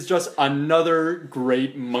 It is just another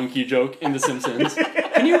great monkey joke in The Simpsons.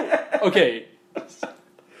 Can you? Okay.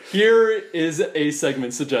 Here is a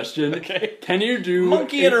segment suggestion. Okay. Can you do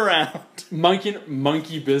Monkeying around.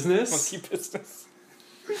 monkey business? Monkey business.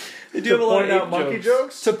 They do To have a lot point of out ape monkey jokes.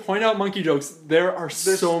 jokes? To point out monkey jokes, there are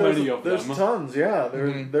so many of them. There's tons, yeah.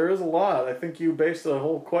 There is a lot. I think you based a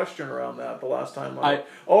whole question around that the last time. I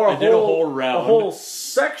did a whole round. A whole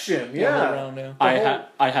section, Yeah, yeah. whole round, yeah.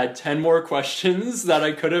 I had 10 more questions that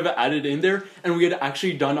I could have added in there, and we had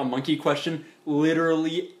actually done a monkey question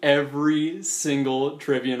literally every single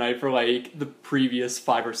trivia night for like the previous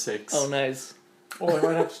 5 or 6. Oh, nice. Oh, I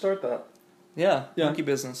might have to start that. Yeah, Yeah. monkey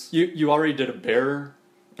business. You already did a bear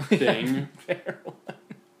thing.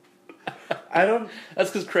 I don't That's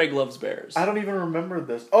because Craig loves bears. even remember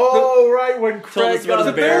this. Oh, right, when Craig us about got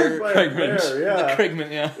the bear, attacked by a Craigman. bear, yeah. The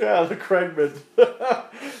Craigman, yeah. Yeah, the Craigman.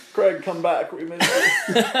 Craig, come back. We missed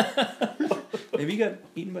you. Maybe he got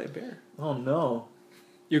eaten by a bear. Oh, no.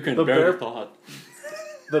 You can The bear bear- the thought.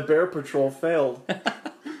 The Bear Patrol failed.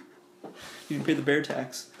 You didn't pay the bear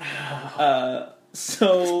tax.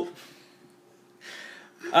 So,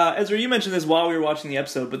 Ezra, you mentioned this while we were watching the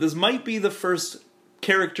episode, but this might be the first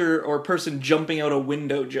character or person jumping out a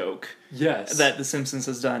window joke Yes. that The Simpsons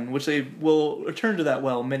has done, which they will return to that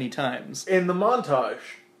well many times. In the montage.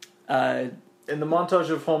 In the montage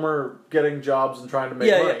of Homer getting jobs and trying to make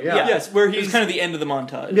money. Yeah. Yes, where It was he's kind of the end of the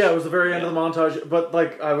montage. Yeah, it was the very end of the montage. But,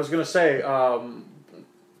 like, I was going to say,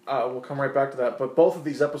 we'll come right back to that, but both of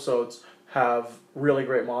these episodes have really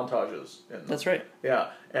great montages in them. That's right.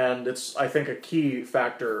 Yeah, and it's, I think, a key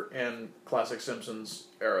factor in classic Simpsons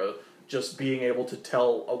era, just being able to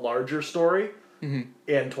tell a larger story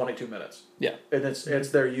in 22 minutes. Yeah. And it's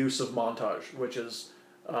their use of montage, which is...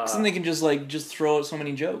 So then they can just throw out so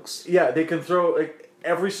many jokes. Yeah, they can throw... Like,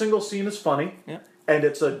 every single scene is funny, Yeah. and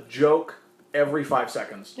it's a joke every 5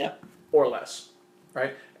 seconds. Yeah. Or less,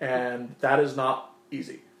 right? And that is not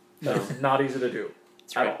easy. That is not easy to do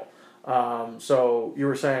right. at all. So you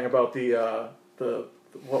were saying about the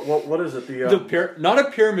what is it? not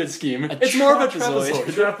a pyramid scheme. It's more of a trapezoid.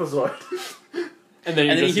 trapezoid. Trapezoid. And then And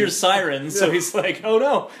then he just- hears sirens, so he's like, oh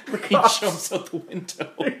no. He jumps out the window.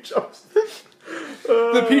 He jumps.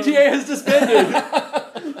 the PTA has disbanded.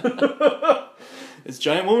 This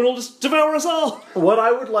giant woman will just devour us all. What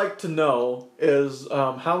I would like to know is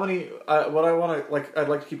how many. What I want to I'd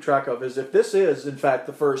like to keep track of is if this is in fact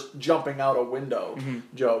the first jumping out a window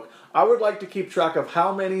joke. I would like to keep track of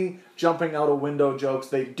how many jumping out a window jokes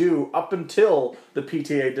they do up until the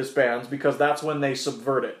PTA disbands, because that's when they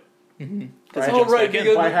subvert it. Right? Oh, right,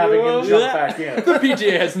 because- By having him jump back in. The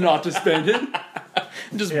PTA has not disbanded.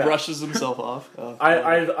 Just Yeah. brushes himself off. Oh,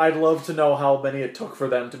 I'd love to know how many it took for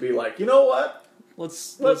them to be like, you know what?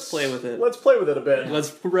 let's play with it. Let's play with it a bit.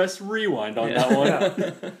 Let's press rewind on Yeah.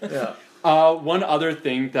 that one. Yeah. One other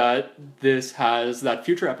thing that this has, that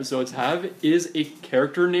future episodes have, is a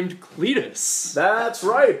character named Cletus. That's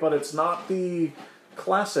right, but it's not the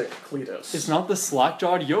classic Cletus. It's not the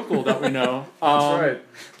slack-jawed yokel that we know. That's right.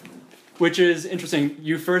 Which is interesting.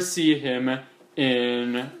 You first see him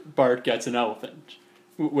in Bart Gets an Elephant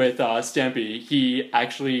with Stampy. He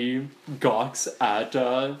actually gawks at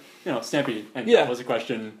Stampy, and Yeah. that was a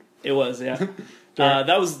question. It was, yeah.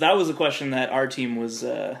 That was a question that our team was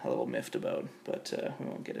a little miffed about, but we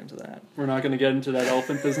won't get into that. We're not going to get into that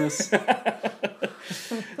elephant business.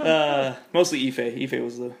 Mostly Ife. Ife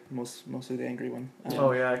was the mostly the angry one.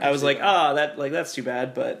 Oh yeah. I was like, that's too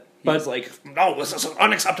bad, but he was like, no, this is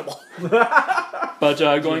unacceptable. But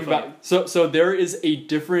going back, so there is a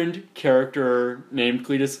different character named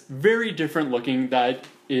Cletus, very different looking, that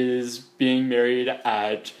is being married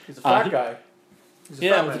at. He's a fat guy. He's a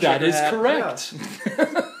yeah, fat with man. the That is hat. correct.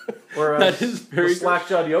 Whereas That is the very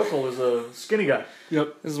slack-jawed yokel is a skinny guy.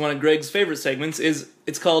 Yep. This is one of Greg's favorite segments.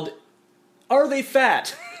 It's called "Are They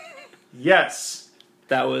Fat?" Yes.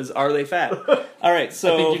 That was "Are They Fat?" All right,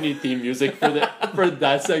 so I think you need theme music for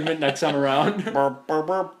that segment next time around.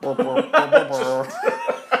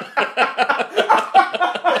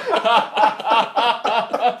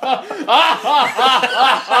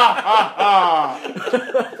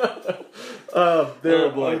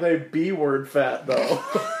 Are they B-word fat, though?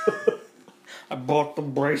 I bought the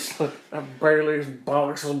bracelet. Bailey's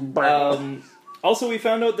box and bagel. Also, we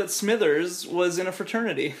found out that Smithers was in a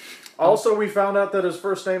fraternity. Also, we found out that his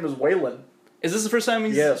first name is Waylon. Is this the first time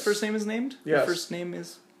his Yes. first name is named? Yes. The first name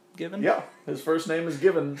is given? Yeah, his first name is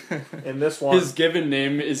given in this one. His given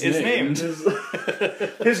name is named.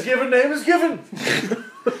 His given name is given.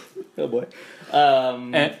 Oh boy.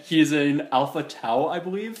 And he's an Alpha Tau, I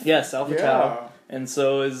believe. Yes, Alpha Yeah. Tau. And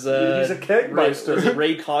so is... He's a kegmeister. Was it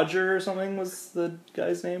Ray Codger or something was the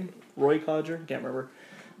guy's name? Roy Codger? Can't remember.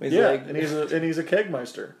 He's Yeah, like- and he's a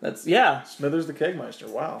kegmeister. That's... Yeah. Smithers the kegmeister.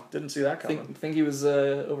 Wow, didn't see that coming. Think he was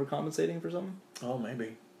overcompensating for something? Oh,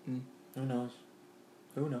 maybe. Who knows?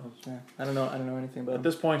 Who knows? Yeah. I don't know anything about At him.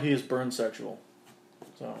 this point, he is burn sexual.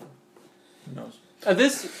 So, who knows? At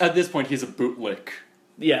this point, he's a bootlick.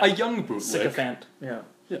 Yeah. A young bootlick. Sycophant. Yeah,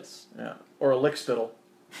 Yes. yeah. Or a lickspittle.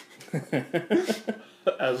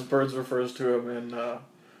 As Burns refers to him in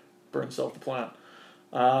Burn Self the Plant.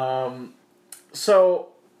 So,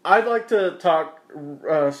 I'd like to talk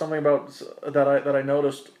something about that I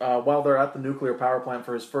noticed while they're at the nuclear power plant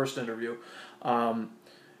for his first interview.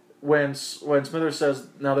 When Smithers says,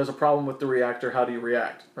 "Now there's a problem with the reactor. How do you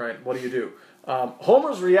react? Right? What do you do?"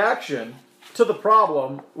 Homer's reaction to the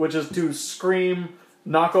problem, which is to scream,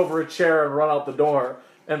 knock over a chair, and run out the door,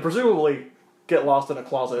 and presumably get lost in a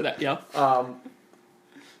closet, Yeah.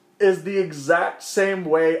 is the exact same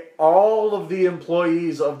way all of the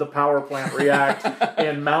employees of the power plant react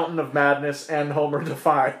in Mountain of Madness and Homer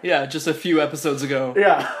Defy. Yeah, just a few episodes ago.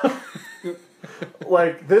 Yeah.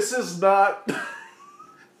 Like, this is not...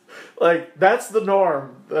 Like, that's the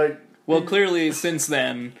norm. Like, Well, clearly, since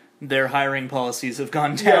then, their hiring policies have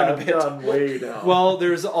gone down yeah, a bit. gone way down. Well,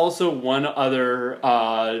 there's also one other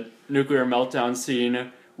nuclear meltdown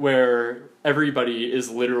scene where everybody is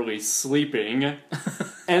literally sleeping,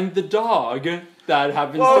 and the dog that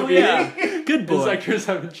happens to be yeah. Good boy. Sector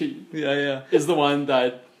 17 Yeah. is the one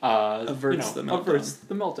that Averts the meltdown. averts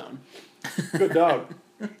the meltdown. Good dog.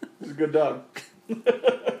 He's a good dog.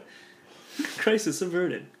 Crisis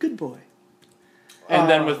averted. Good boy. And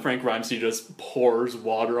then with Frank Grimes, he just pours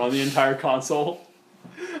water on the entire console.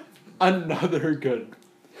 Another good.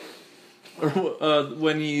 Or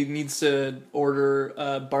when he needs to order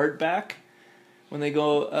Bart back, when they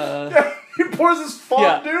go... He pours his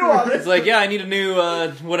fondue on it. It's like, yeah, I need a new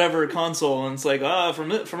whatever console, and it's like, from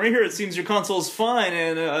right here it seems your console's fine,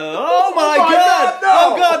 and oh my god, no!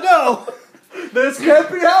 oh god, no! This can't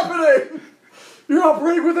be happening! You're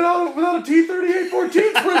operating without a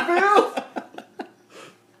T3814, Springfield!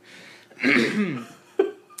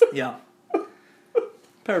 Yeah.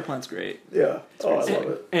 Power plant's great. Yeah. Oh, I love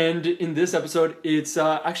it. And in this episode, it's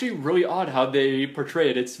actually really odd how they portray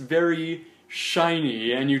it. It's very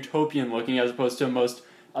shiny and utopian looking as opposed to most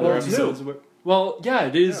other Well, it's episodes. new. Well, yeah,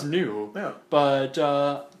 it is Yeah. new. Yeah. But,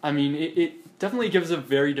 I mean, it definitely gives a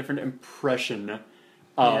very different impression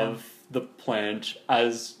of the plant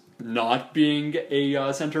as not being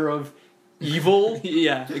a center of evil.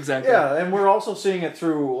 Yeah, exactly. Yeah, and we're also seeing it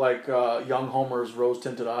through, like, young Homer's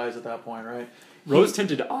rose-tinted eyes at that point, right?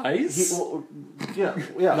 Rose-tinted eyes? Yeah.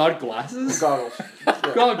 Not glasses? Goggles.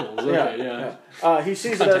 Yeah. Goggles, okay, yeah. He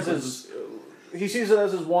sees it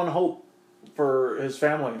as his one hope for his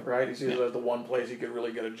family, right? He sees it as the one place he could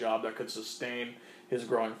really get a job that could sustain his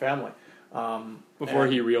growing family. Before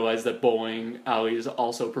he realized that bowling alleys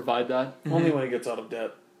also provide that. Only when he gets out of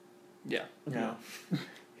debt. Yeah. Yeah.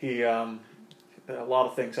 He, a lot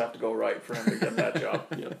of things have to go right for him to get that job.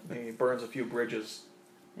 Yep. He burns a few bridges.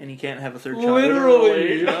 And he can't have a third child.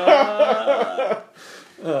 Literally. Ugh.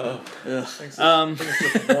 I think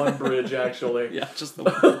it's just one bridge, actually. Yeah, just the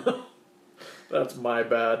one. That's my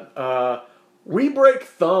bad. We break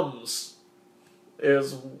thumbs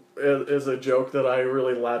is a joke that I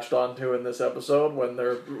really latched onto in this episode when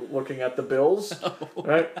they're looking at the bills.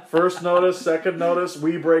 Right? First notice, second notice,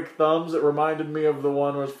 we break thumbs. It reminded me of the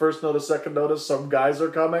one where it's first notice, second notice, some guys are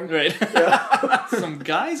coming. Right. Yeah. Some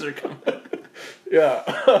guys are coming.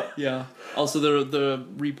 Yeah. Yeah. Also, the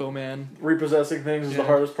repo man. Repossessing things is the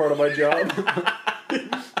hardest part of my job.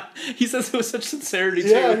 He says it with such sincerity, too.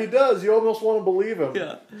 Yeah, he does. You almost want to believe him.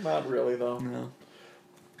 Yeah. Not really, though. No.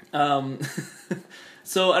 Um,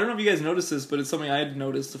 so I don't know if you guys noticed this, but it's something I had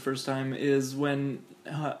noticed the first time is when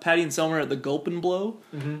Patty and Selma are at the Gulp and Blow,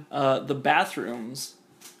 the bathrooms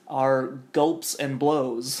are gulps and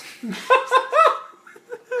blows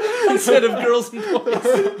instead of girls and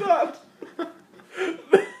boys.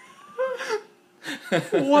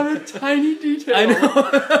 What a tiny detail. I know.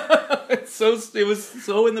 It was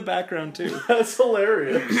so in the background too. That's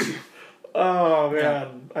hilarious. Oh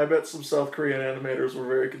man, I bet some South Korean animators were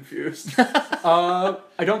very confused. I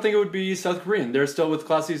don't think it would be South Korean. They're still with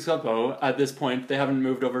Classy Subbo at this point. They haven't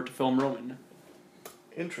moved over to Film Roman.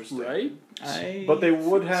 Interesting, right? But they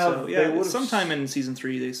would have. So, yeah, they would sometime in season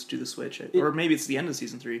 3 they do the switch, or maybe it's the end of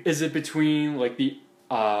season 3. Is it between like the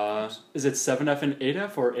is it 7F and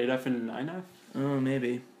 8F or 8F and 9F Oh,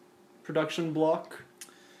 maybe. production block?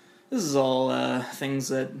 This is all things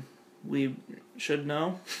that we should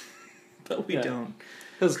know, but we don't.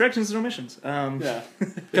 Because corrections and omissions. Yeah,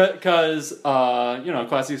 because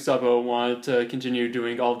Classic Subbo wanted to continue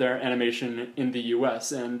doing all of their animation in the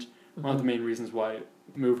U.S. and one of the main reasons why it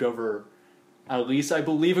moved over, at least I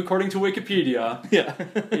believe according to Wikipedia,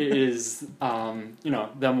 is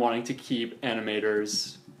them wanting to keep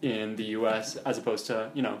animators in the U.S. as opposed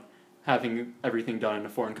to having everything done in a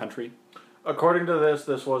foreign country. According to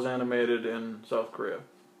this was animated in South Korea.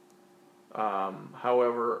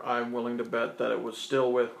 However, I'm willing to bet that it was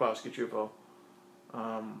still with Klasky Chupo.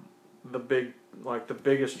 The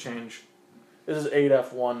biggest change. This is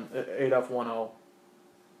 8F10.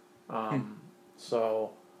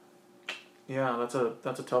 So, yeah,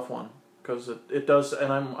 that's a tough one because it does.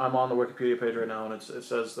 And I'm on the Wikipedia page right now, and it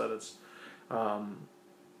says that it's.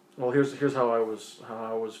 Well, here's how I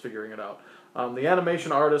was figuring it out. The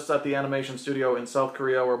animation artists at the animation studio in South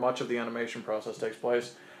Korea, where much of the animation process takes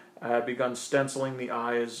place, had begun stenciling the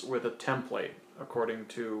eyes with a template, according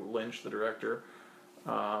to Lynch, the director,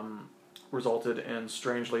 resulted in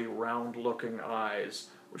strangely round-looking eyes,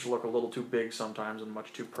 which look a little too big sometimes and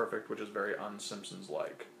much too perfect, which is very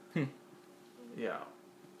un-Simpsons-like. Yeah,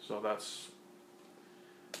 so that's,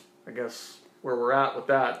 I guess, where we're at with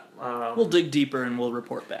that. We'll dig deeper and we'll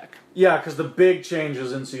report back. Yeah, because the big change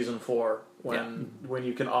is in season 4, when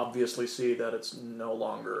you can obviously see that it's no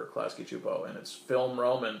longer Klasky Chupo and it's Film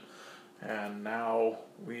Roman, and now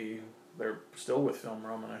they're still with Film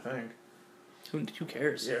Roman, I think. Who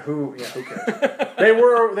cares? Yeah, who cares?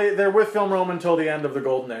 They're with Film Roman until the end of the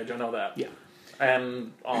Golden Age. I know that. Yeah,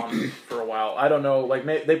 and on for a while. I don't know. Like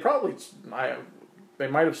they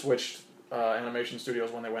might have switched animation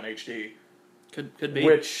studios when they went HD. Could be.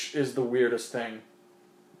 Which is the weirdest thing.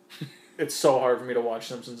 It's so hard for me to watch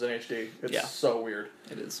Simpsons in HD. It's so weird.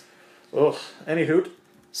 It is. Ugh. Any hoot?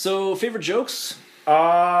 So, favorite jokes?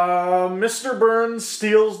 Mr. Burns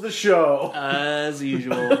steals the show. As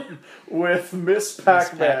usual. With Miss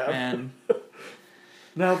Pac-Man.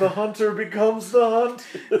 Now the hunter becomes the hunt.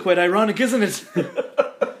 Quite ironic, isn't it?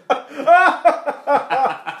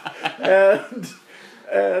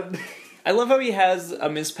 and I love how he has a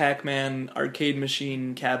Miss Pac-Man arcade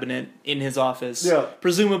machine cabinet in his office. Yeah.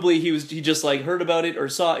 Presumably he just like heard about it or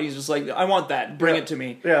saw it. He's just like, I want that. Bring it to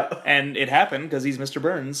me. Yeah. And it happened because he's Mr.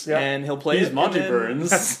 Burns. Yeah. And he'll play He's it. Monty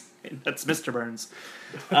Burns. That's Mr. Burns.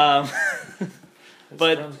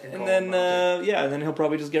 But and then he'll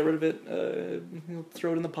probably just get rid of it. He'll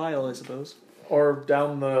throw it in the pile, I suppose, or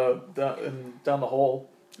down the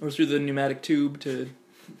hole, or through the pneumatic tube to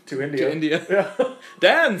India. Yeah.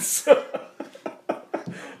 Dance.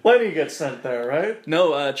 Lenny gets sent there, right?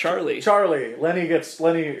 No, Charlie.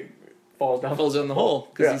 Lenny falls down the hole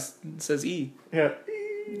because he says E. Yeah.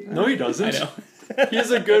 No, he doesn't. I know. He's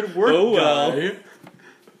a good work guy.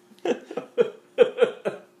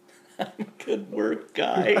 Good work,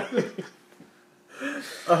 guy.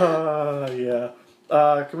 Yeah.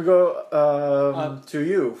 Can we go to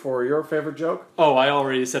you for your favorite joke? Oh, I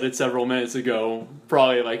already said it several minutes ago,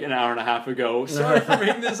 probably like an hour and a half ago. Sorry for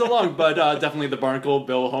making this so long, but definitely the Barnacle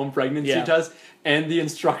Bill home pregnancy test and the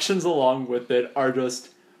instructions along with it are just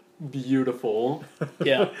beautiful.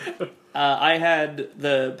 Yeah. I had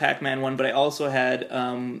the Pac-Man one, but I also had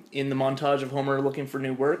in the montage of Homer looking for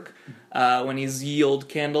new work when he's Ye Olde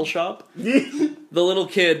Candle Shop. The little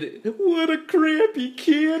kid, what a crappy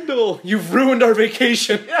candle! You've ruined our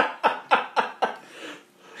vacation.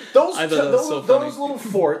 Those so little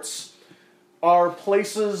forts are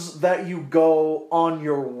places that you go on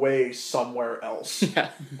your way somewhere else. Yeah.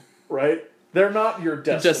 Right? They're not your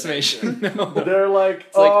destination. No. They're like,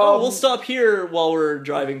 it's like, we'll stop here while we're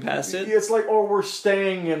driving past it. It's like, we're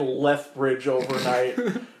staying in Lethbridge overnight.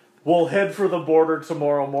 We'll head for the border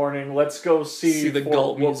tomorrow morning. Let's go see the Fort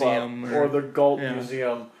Galt Whoop-Up Museum. Or the Galt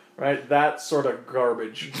Museum. right? That sort of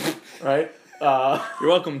garbage, right? You're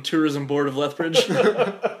welcome, Tourism Board of Lethbridge.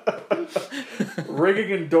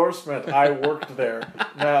 Rigging endorsement. I worked there.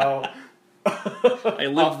 Now, I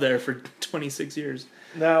lived there for 26 years.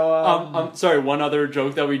 now, I'm sorry, one other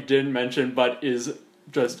joke that we didn't mention but is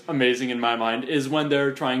just amazing in my mind is when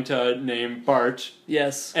they're trying to name Bart,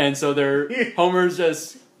 Yes. and so Homer's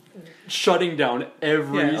just shutting down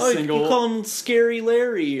every single You call him Scary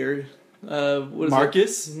Larry or what is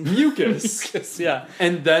Marcus Mucus. it? Yeah.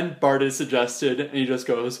 And then Bart is suggested, and he just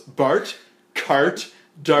goes, Bart, Cart,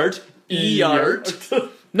 Dart, E-Art.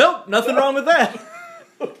 Nope, nothing wrong with that.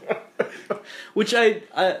 Which I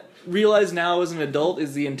realize now as an adult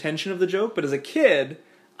is the intention of the joke, but as a kid,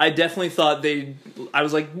 I definitely thought I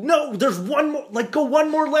was like, no, there's one more, like, go one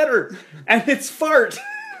more letter, and it's fart.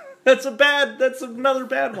 That's another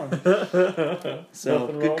bad one. So, Nothing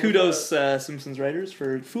wrong good with kudos, Simpsons writers,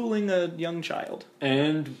 for fooling a young child.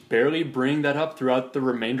 And barely bring that up throughout the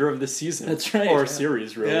remainder of the season. That's right, Or yeah.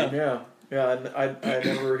 series, really. Yeah. yeah, and I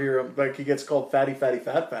never hear him, like, he gets called fatty, fatty,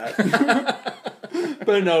 fat, fat.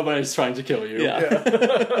 But nobody's trying to kill you.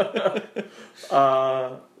 Yeah.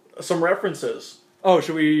 Some references. Oh,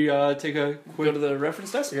 should we take a Go quick to the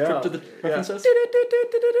reference desk? Yeah. trip to the reference desk?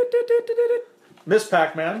 Miss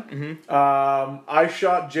Pac-Man. I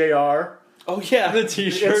Shot JR. Oh, yeah. The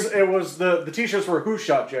t-shirt. It was the t-shirts were Who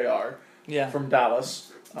Shot JR Yeah. from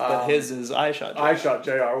Dallas. But his is I Shot. I Shot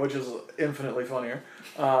JR, which is infinitely funnier.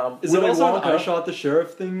 Is it Willy also an Wonka, I Shot the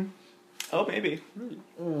Sheriff thing? Oh, maybe.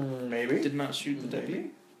 Maybe. Did not shoot the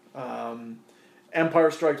deputy.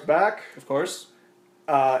 Empire Strikes Back. Of course.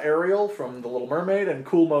 Ariel from The Little Mermaid and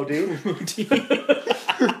Cool Modi.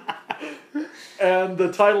 And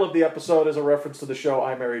the title of the episode is a reference to the show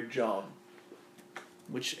I Married Joan.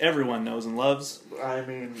 Which everyone knows and loves. I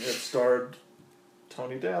mean, it starred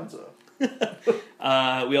Tony Danza.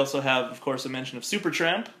 We also have, of course, a mention of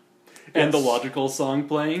Supertramp. And the Yes. Logical song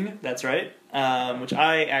playing? That's right. Which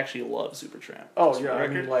I actually love Supertramp. Oh, Just for yeah, the I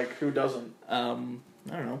record. mean, like, who doesn't? I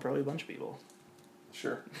don't know, probably a bunch of people.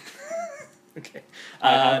 Sure. Okay. I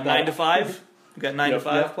have 9 that. to 5. We've got 9 to Yep,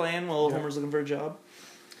 5 yep. playing while Yep. Homer's looking for a job.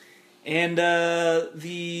 And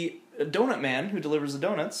the donut man who delivers the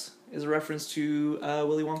donuts is a reference to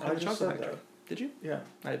Willy Wonka I and the just Chocolate said Factory. Did you? Yeah,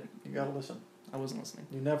 I you gotta listen. wasn't listening.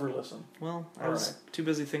 You never listen. Well, I All was right. too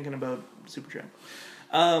busy thinking about Supertramp.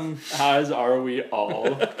 As are we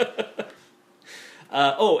all.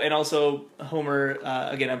 And also Homer,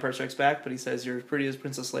 again, Empire Strikes Back, but he says, "You're as pretty as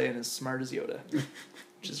Princess Leia and as smart as Yoda,"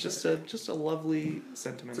 which is just a lovely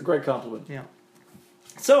sentiment. It's a great compliment. Yeah.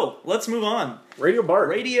 So let's move on. Radio Bart.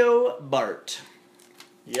 Radio Bart.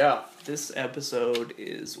 Yeah. This episode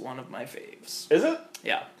is one of my faves. Is it?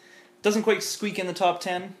 Yeah, doesn't quite squeak in the top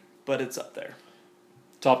 10, but it's up there.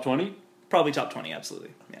 Top 20? Probably top 20,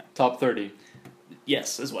 absolutely. Yeah. Top 30?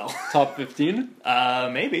 Yes, as well. Top 15?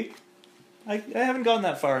 Maybe. I haven't gone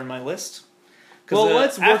that far in my list. 'Cause, Well,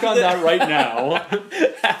 let's work after on that right now.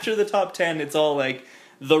 After the top 10, it's all like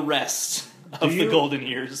the rest of the you- golden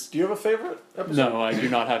years. Do you have a favorite episode? No, I do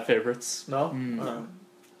not have favorites. No?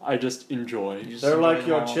 I just enjoy. You just They're enjoy like them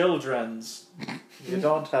your all. children's. You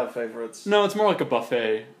don't have favorites. No, it's more like a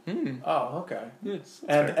buffet. Oh, okay. Yes.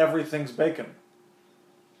 And everything's bacon.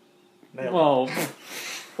 Nailed Well,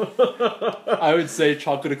 I would say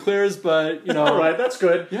chocolate eclairs, but, you know. All right, that's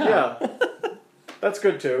good. Yeah. Yeah. That's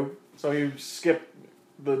good too. So you skip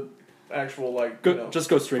the actual, like, Go- just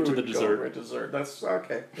go straight to food, the go dessert. right to dessert. That's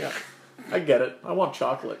okay. Yeah. I get it. I want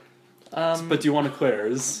chocolate. But do you want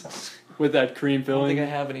eclairs? With that cream I don't think filling? I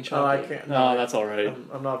have any Oh, I chocolate. can't. No, that's alright.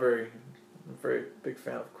 I'm not very big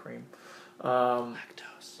fan of cream.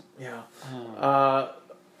 Lactose. Yeah.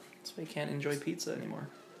 That's why you can't enjoy pizza anymore.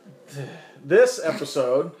 This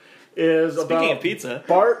episode is Speaking about of pizza.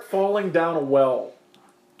 Bart falling down a well.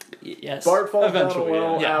 Yes. Bart falls down a Eventually,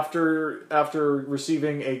 well yeah. after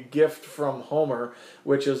receiving a gift from Homer,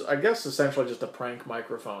 which is, I guess, essentially just a prank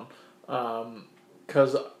microphone.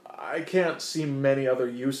 Because I can't see many other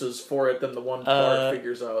uses for it than the one Bart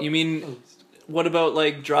figures out. You mean, what about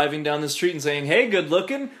like driving down the street and saying, "Hey, good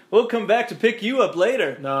looking, we'll come back to pick you up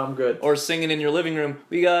later"? No, I'm good. Or singing in your living room,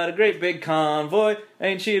 "We got a great big convoy,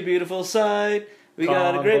 ain't she a beautiful sight? We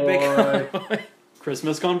got a great big Convoy. convoy."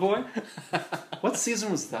 Christmas convoy? What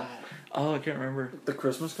season was that? Oh, I can't remember. The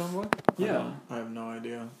Christmas convoy? Yeah. I have no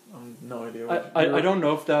idea. I have no idea. I don't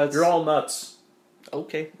know if that's... You're all nuts.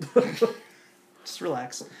 Okay. Just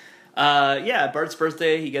relax. Yeah, Bart's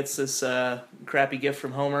birthday, he gets this crappy gift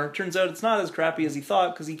from Homer. Turns out it's not as crappy as he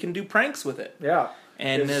thought because he can do pranks with it. Yeah.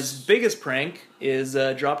 And his biggest prank is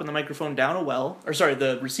dropping the microphone down a well, or sorry,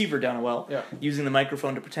 the receiver down a well, using the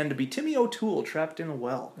microphone to pretend to be Timmy O'Toole trapped in a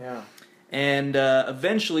well. Yeah. And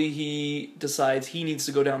eventually he decides he needs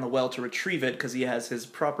to go down the well to retrieve it because he has his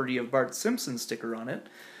Property of Bart Simpson sticker on it.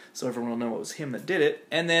 So everyone will know it was him that did it.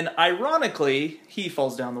 And then, ironically, he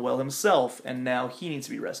falls down the well himself, and now he needs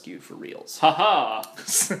to be rescued for reals. Haha!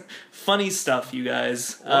 Funny stuff, you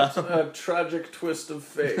guys. What a tragic twist of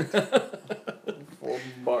fate for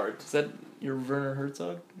Bart. Is that your Werner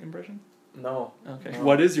Herzog impression? No. Okay.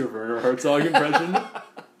 What is your Werner Herzog impression?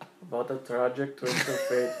 What a tragic twist of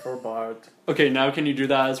fate for Bart. Okay, now can you do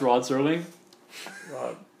that as Rod Serling?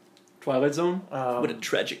 Twilight Zone? What a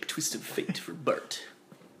tragic twist of fate for Bart.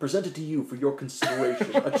 Presented to you for your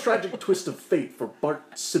consideration. A tragic twist of fate for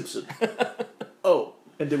Bart Simpson. Oh,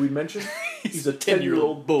 and did we mention he's a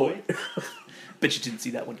 10-year-old boy? Bet you didn't see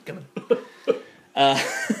that one coming.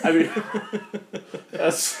 I mean,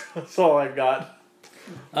 that's all I got.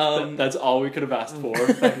 That's all we could have asked for.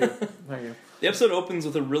 Thank you. The episode opens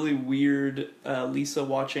with a really weird Lisa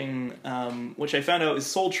watching, which I found out is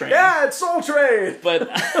Soul Train. Yeah, it's Soul Train! But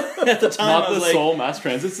at the time Not I was the like... Seoul Mass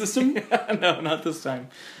Transit System? No, not this time.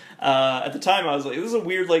 At the time I was like, this is a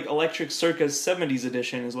weird like Electric Circus 70s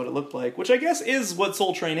edition is what it looked like, which I guess is what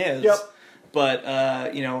Soul Train is. Yep. But,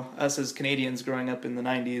 us as Canadians growing up in the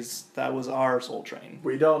 90s, that was our Soul Train.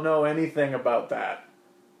 We don't know anything about that.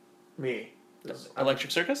 Me.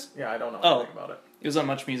 Electric Circus? Yeah, I don't know anything about it. It was on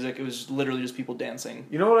Much Music. It was literally just people dancing.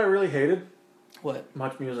 You know what I really hated? What?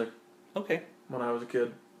 Much Music. Okay. When I was a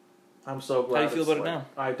kid. I'm so glad. How do you feel about it now?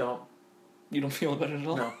 I don't. You don't feel about it at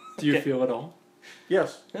all? No. Do you Okay. feel it all?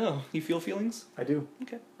 Yes, No. You feel feelings? I do.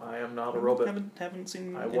 Okay. I am not a robot. Haven't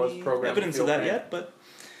seen I was any programmed evidence to of feel that pain. yet, but...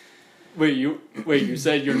 Wait, you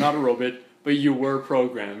said you're not a robot, but you were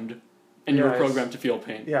programmed, and you were Yes. programmed to feel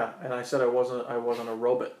pain. Yeah, and I said I wasn't a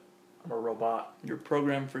robot. I'm a robot. You're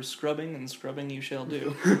programmed for scrubbing, and scrubbing you shall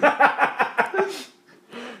do.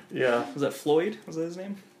 Yeah. Was that Floyd? Was that his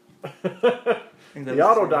name? The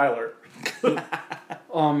auto dialer.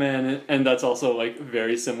 Oh man, and that's also like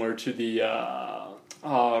very similar to the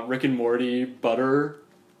Rick and Morty butter.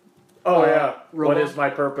 Oh yeah. robot. What is my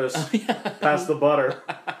purpose? Pass the butter.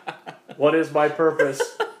 What is my purpose?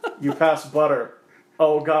 You pass butter.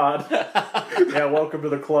 Oh God. Yeah, welcome to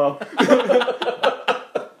the club.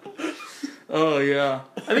 Oh, yeah.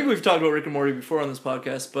 I think we've talked about Rick and Morty before on this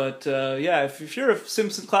podcast, but yeah, if you're a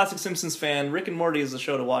classic Simpsons fan, Rick and Morty is the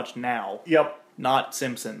show to watch now, Yep. not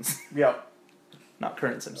Simpsons. Yep. Not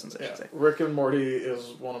current Simpsons, I Yeah. should say. Rick and Morty is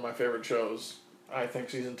one of my favorite shows. I think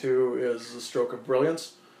season 2 is a stroke of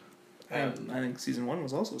brilliance. And I think season 1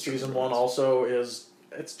 was also Season 1 also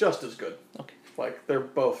it's just as good. Okay. Like, they're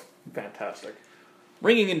both fantastic.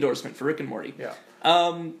 Ringing endorsement for Rick and Morty. Yeah.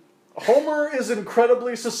 Um, Homer is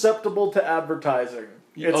incredibly susceptible to advertising.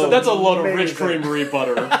 It's That's a load of Rich amazing. Creamery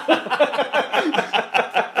butter.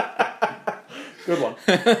 Good one.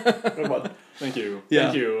 Good one. Thank you.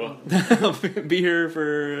 Yeah. Thank you. I'll be here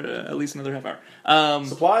for at least another half hour.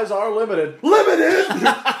 Supplies are limited. Limited! Do you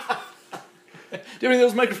have any of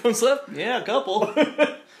those microphones left? Yeah, a couple.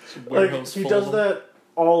 Like, he does that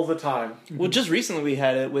all the time. Well, just recently we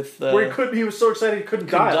had it with... Where he was so excited he couldn't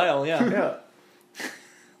couldn't dial. dial, yeah. Yeah.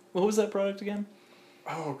 What was that product again?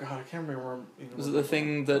 Oh God, I can't remember. Was it the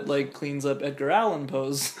thing that like cleans up Edgar Allan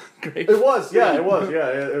Poe's grave? It was, yeah, it was, yeah.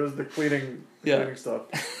 It was the cleaning stuff.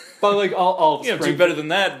 But like all You know, do better than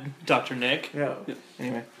that, Dr. Nick. Yeah.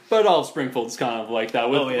 Anyway. But all of Springfield's kind of like that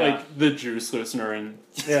with Oh, yeah. like the juice loosener and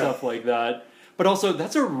Yeah. stuff like that. But also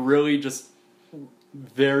that's a really just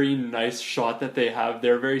very nice shot that they have.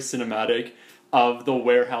 They're very cinematic of the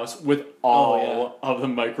warehouse with all of the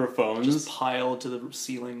microphones. Just piled to the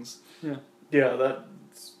ceilings. Yeah. Yeah,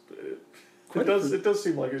 it does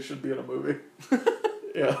seem like it should be in a movie.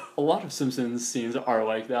 Yeah. A lot of Simpsons scenes are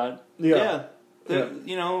like that. Yeah.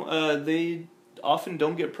 You know, they often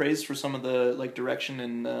don't get praised for some of the like direction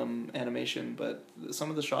and animation, but some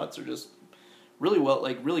of the shots are just really well,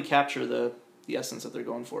 like really capture the essence that they're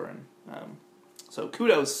going for, and so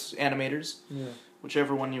kudos animators,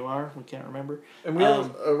 whichever one you are, we can't remember. And we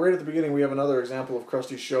have right at the beginning we have another example of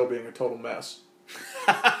Krusty's show being a total mess.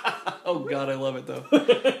 Oh God, I love it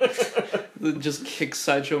though. Just kicks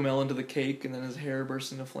Sideshow Mel into the cake, and then his hair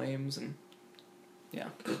bursts into flames, and yeah,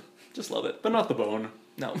 just love it. But not the bone.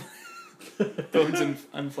 No, bone's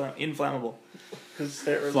inflammable. His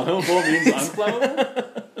hair is Flammable means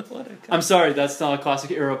unflammable? What a I'm sorry, that's not a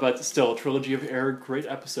classic era, but still, Trilogy of Air, great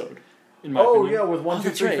episode. In my Oh opinion. yeah, with 1, 2,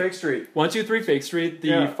 that's 3 right. Fake Street. 1, 2, 3 Fake Street, the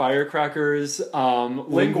Yeah. firecrackers,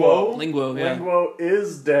 Linguo. Linguo, yeah. Linguo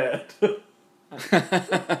is dead.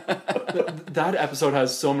 That episode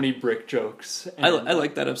has so many brick jokes. I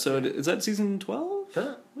like that episode. Is that season 12?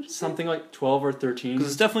 Something like 12 or 13. Because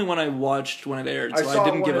it's definitely one I watched when it aired, so I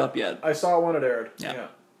didn't give up yet. I saw it when it aired. Yeah.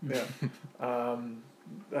 Yeah.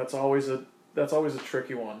 That's always a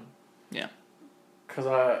tricky one. Yeah.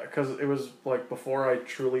 Because it was like before I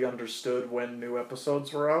truly understood when new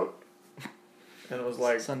episodes were out, and it was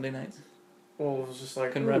like Sunday nights. well, it was just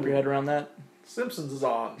like Couldn't wrap your head around that. Simpsons is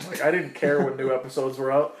on. Like I didn't care when new episodes were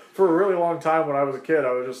out for a really long time. When I was a kid,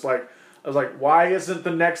 I was like, why isn't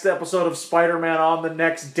the next episode of Spider-Man on the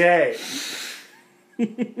next day?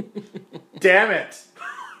 Damn it!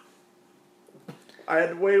 I had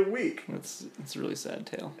to wait a week. It's a really sad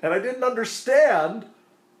tale. And I didn't understand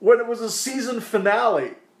when it was a season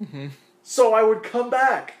finale. Mm-hmm. So I would come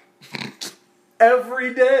back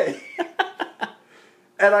every day.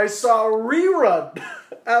 And I saw rerun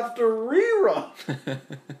after rerun.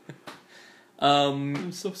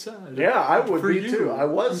 I'm so sad. Yeah, I would For be you. too. I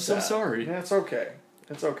was I'm so sad. sorry. Yeah, it's okay.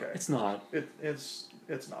 It's okay. It's not. It's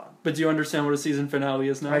not. But do you understand what a season finale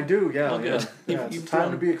is now? I do, yeah. Oh, good. Yeah, it's You've time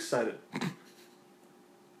grown. to be excited.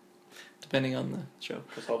 Depending on the show.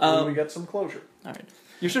 Because hopefully we get some closure. All right.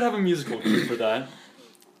 You should have a musical cue for that.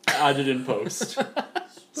 Added in post.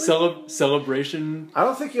 Celebration. I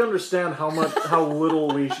don't think you understand how little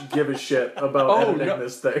we should give a shit about Oh, editing no.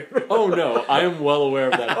 this thing. Oh no, I am well aware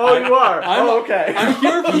of that. Oh, you are? I'm- okay. I'm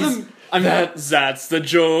here for the. That's the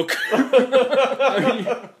joke.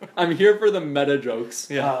 I'm here for the meta jokes.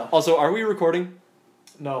 Yeah. Also, are we recording?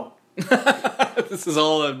 No. This is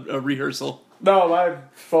all a rehearsal. No, my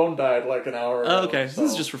phone died like an hour ago. Oh, okay. so-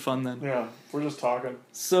 This is just for fun then. Yeah, we're just talking.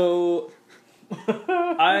 So,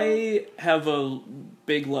 I have a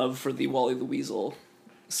big love for the Wally the Weasel.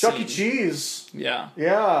 Chuck E. scene. Cheese. Yeah.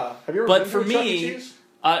 Yeah. Have you ever But been for to a Chuck E. me, Cheese?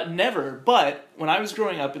 Never. But when I was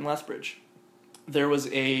growing up in Lethbridge, there was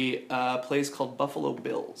a place called Buffalo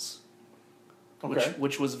Bill's. Okay.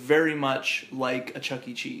 Which was very much like a Chuck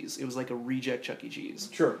E. Cheese. It was like a reject Chuck E. Cheese.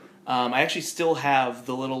 Sure. I actually still have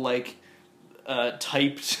the little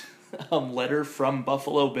typed letter from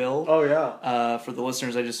Buffalo Bill. Oh, yeah. For the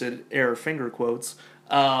listeners, I just did air finger quotes.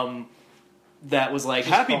 That was like,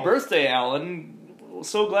 Just "Happy call. birthday, birthday, Alan!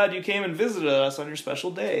 So glad you came and visited us on your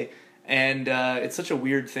special day." And it's such a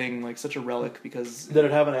weird thing, like such a relic, because Did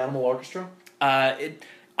it have an animal orchestra?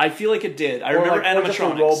 I feel like it did. I Or remember like- or just a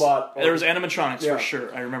animatronics. robot There was animatronics Yeah. for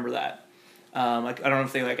sure. I remember that. I don't know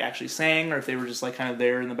if they actually sang or if they were just kind of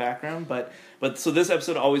there in the background, but so this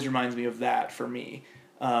episode always reminds me of that for me,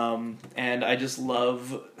 and I just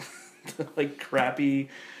love the, crappy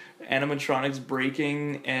animatronics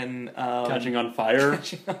breaking and Catching on fire.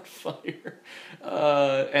 catching on fire,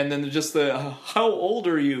 and then just the how old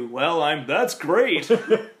are you? Well, that's great.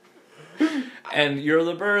 And you're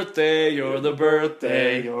the birthday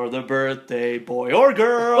boy or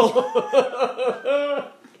girl.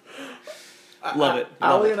 Love it.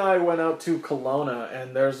 Love Ali it. and I went out to Kelowna,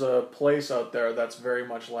 and there's a place out there that's very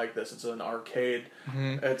much like this. It's an arcade.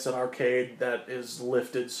 Mm-hmm. It's an arcade that is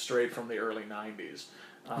lifted straight from the early 90s.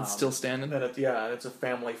 It's still standing. And it's a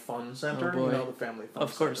family fun center. Oh, boy. You know the family fun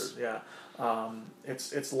Of course. centers. Yeah.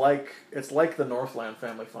 It's like the Northland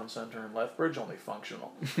Family Fun Center in Lethbridge, only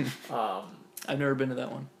functional. I've never been to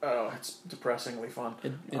that one. Oh, it's depressingly fun.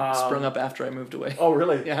 It sprung up after I moved away. Oh,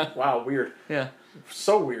 really? Yeah. Wow, weird. Yeah.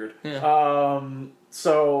 So weird. Yeah.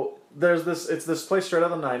 So there's this place straight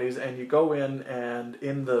out of the 90s, and you go in, and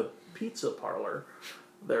in the pizza parlor,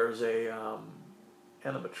 there's a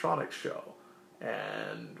animatronics show.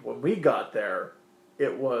 And when we got there,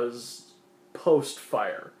 it was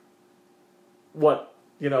post-fire.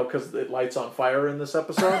 Because it lights on fire in this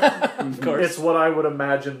episode. Of course. It's what I would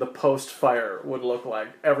imagine the post-fire would look like.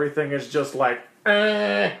 Everything is just like,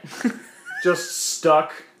 just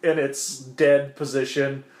stuck in its dead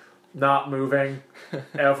position, not moving,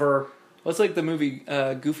 ever. What's like the movie,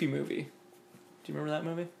 Goofy movie? Do you remember that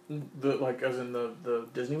movie? As in the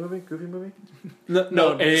Disney movie? Goofy movie?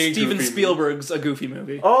 No, a Steven Goofy Spielberg's a Goofy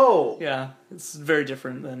movie. Oh! Yeah, it's very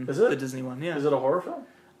different than Is it? the Disney one. Yeah. Is it a horror film?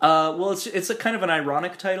 Well, it's a kind of an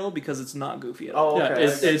ironic title because it's not goofy at all. Oh, okay. Yeah,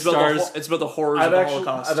 It's about the horrors of the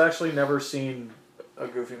Holocaust. I've actually never seen a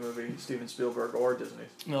Goofy movie, Steven Spielberg or Disney.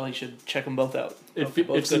 Well, you should check them both out. It's Both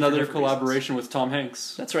good for another different collaboration with Tom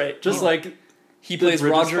Hanks. That's right. Just like he the plays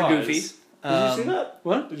Bridge of Roger Spies. Goofy. Did you see that?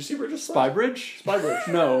 What? Did you see Bridge of Spies? Spybridge? Spybridge.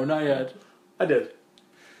 No, not yet. I did.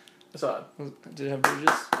 I saw it. Did it have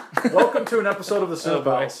bridges? Welcome to an episode of the Oh,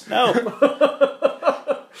 boy. Cinepals. No.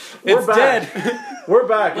 We're It's back. dead. We're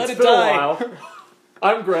back. Let It's it been die. a while.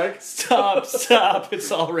 I'm Greg. Stop.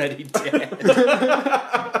 It's already dead.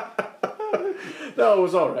 No, it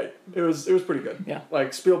was all right. It was pretty good. Yeah.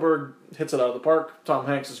 Like Spielberg hits it out of the park. Tom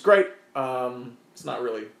Hanks is great. It's not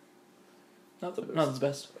really. Not the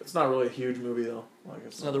best. It's not really a huge movie though. Like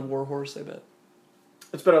It's another war horse, I bet.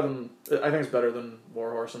 It's better than. I think it's better than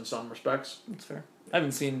War Horse in some respects. That's fair. I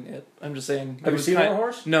haven't seen it. I'm just saying. Have you seen War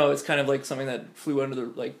Horse? No, it's kind of like something that flew under the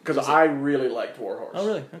like. Because I really liked War Horse. Oh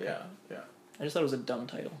really? Okay. Yeah. I just thought it was a dumb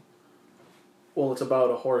title. Well, it's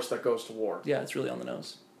about a horse that goes to war. Yeah, it's really on the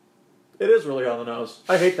nose. It is really on the nose.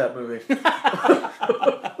 I hate that movie.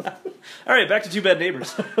 All right, back to Two Bad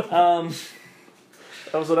Neighbors.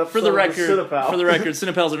 That was an episode For the record, of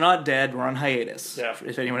Cinepals are not dead. We're on hiatus. Yeah.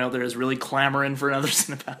 If anyone out there is really clamoring for another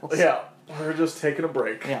Cinepals. Yeah, we're just taking a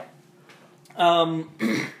break. Yeah.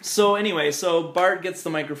 So anyway, Bart gets the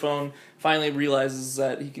microphone, finally realizes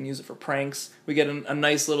that he can use it for pranks. We get a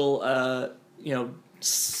nice little,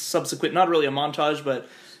 subsequent, not really a montage, but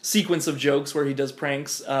sequence of jokes where he does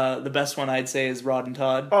pranks. The best one I'd say is Rod and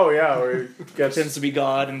Todd. Oh yeah, where he gets Pretends to be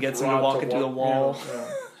God and gets him to walk into the wall.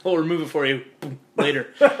 Yeah. I'll remove it for you later.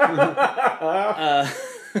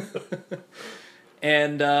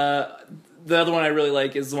 And the other one I really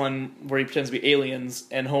like is the one where he pretends to be aliens,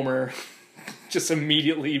 and Homer just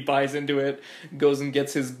immediately buys into it, goes and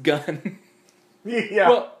gets his gun.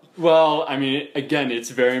 Yeah. Well, I mean, again, it's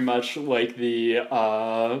very much like the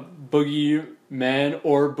Boogeyman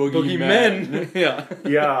or Boogeymen. Yeah.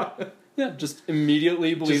 Yeah. Yeah, just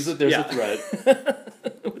immediately believes that there's a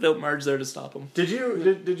threat. Without Marge there to stop him. Did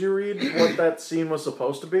you read what that scene was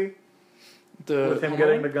supposed to be? With him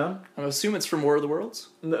getting the gun? I assume it's from War of the Worlds?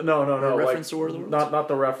 No. A reference to War of the Worlds? Not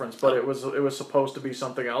the reference, but it was supposed to be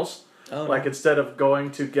something else. Oh, like no. instead of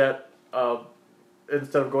going to get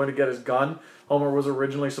his gun, Homer was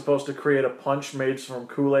originally supposed to create a punch made from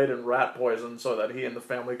Kool-Aid and rat poison so that he and the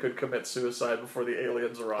family could commit suicide before the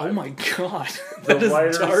aliens arrived. Oh my god. The That is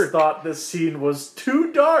writers dark. thought this scene was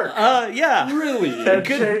too dark. Yeah. Really? And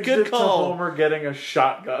good changed it call. to Homer getting a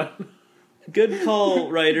shotgun. Good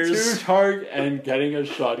call, writers. Too dark and getting a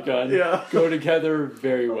shotgun go together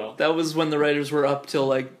very well. That was when the writers were up till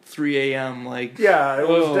like 3 a.m. like Yeah, it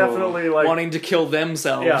was Whoa. definitely like wanting to kill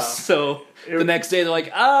themselves. Yeah. So the next day they're like,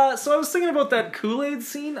 so I was thinking about that Kool-Aid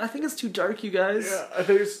scene. I think it's too dark, you guys. Yeah, I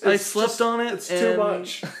think it's I slept just- on it. It's too and-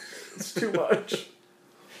 much. It's too much.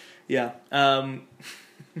 Yeah.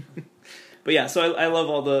 But yeah, so I love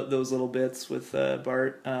all those little bits with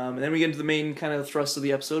Bart. And then we get into the main kind of thrust of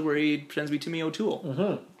the episode where he pretends to be Timmy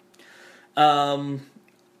O'Toole. Mm-hmm.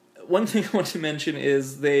 One thing I want to mention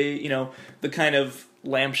is they, the kind of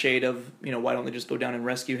lampshade of, why don't they just go down and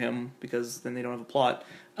rescue him because then they don't have a plot.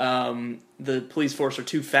 The police force are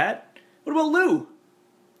too fat. What about Lou?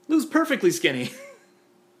 Lou's perfectly skinny.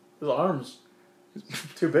 His arms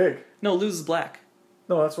too big. No, Lou's black.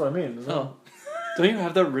 No, that's what I mean. Isn't Oh. Don't you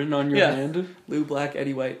have that written on your Yeah. hand? Lou Black,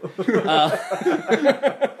 Eddie White.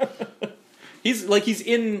 He's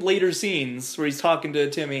in later scenes where he's talking to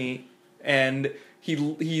Timmy, and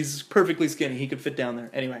he's perfectly skinny. He could fit down there.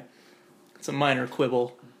 Anyway, it's a minor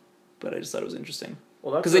quibble, but I just thought it was interesting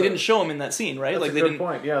Well, because they didn't show him in that scene, right? That's Like a they good didn't.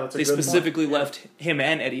 point. Yeah, that's a They good specifically point. left him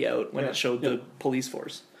and Eddie out when Yeah. it showed the police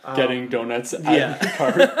force. Getting donuts at Yeah. the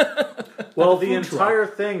cart. Well, the entire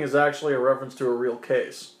thing is actually a reference to a real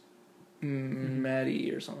case.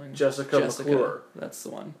 Maddie or something. Jessica McClure. That's the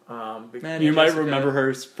one. Because Maddie, You might Jessica. remember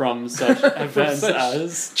her from such events such-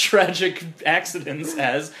 as... Tragic accidents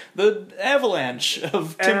as the avalanche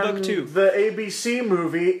of Timbuktu. And the ABC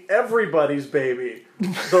movie Everybody's Baby,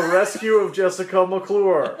 The Rescue of Jessica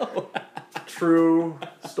McClure. True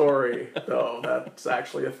story, though. That's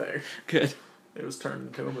actually a thing. Good. It was turned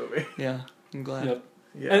into a movie. Yeah, I'm glad. Yep.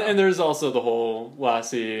 Yeah. And there's also the whole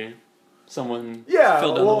Lassie, someone... Yeah, Fell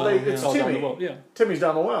down the well, well, it's fell down Timmy. the well. Yeah. Timmy's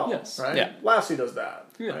down the well. Yes. Right? Yeah. Lassie does that.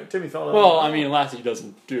 Yeah. Right? Timmy fell down Well, the well. I mean, Lassie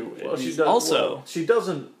doesn't do it. Well, she He's- does, Also- well, she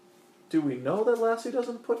doesn't. Do we know that Lassie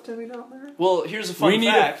doesn't put Timmy down there? Well, here's a fun we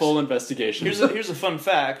need fact. a full investigation. Here's a fun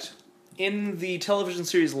fact. In the television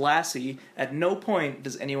series Lassie, at no point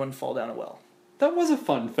does anyone fall down a well. That was a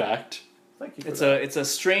fun fact. Thank you for It's that. a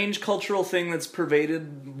strange cultural thing that's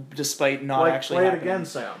pervaded despite not like, actually play happening. it again,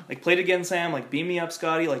 Sam. Like Play It Again, Sam, like Beam Me Up,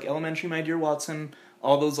 Scotty, like Elementary, My Dear Watson,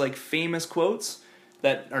 all those like famous quotes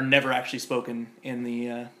that are never actually spoken in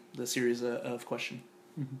the series of Question.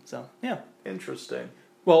 So, yeah. Interesting.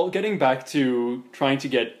 Well, getting back to trying to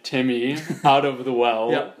get Timmy out of the well,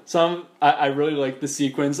 Yeah. I really like the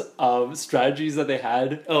sequence of strategies that they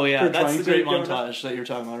had. Oh yeah, for that's trying the to great get him montage that you're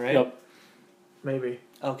talking about, right? Yep. Maybe.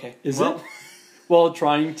 Okay. Is well, it? Well,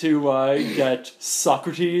 trying to get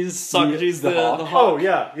Socrates the hawk, hawk. Oh,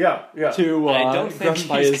 yeah. to I don't think grab him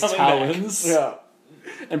by he's his coming back. talons Yeah.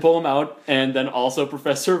 and pull him out, and then also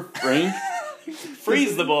Professor Frank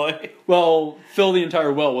Freeze the boy. Well, fill the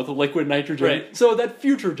entire well with liquid nitrogen Right. so that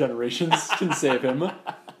future generations can save him.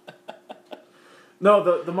 No,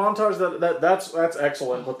 the montage that's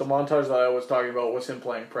excellent. But the montage that I was talking about was him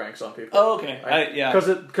playing pranks on people. Oh, okay. Yeah.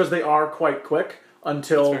 Because they are quite quick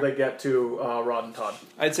until That's fair. they get to Rod and Todd.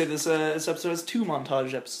 I'd say this episode has 2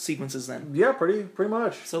 montage sequences then. Yeah, pretty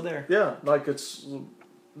much. So there. Yeah, like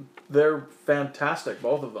they're fantastic,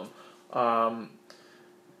 both of them.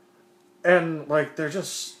 And like they're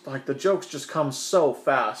just like the jokes just come so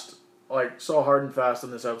fast, like so hard and fast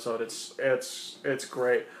in this episode. It's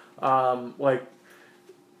great. Like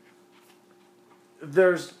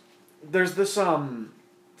there's this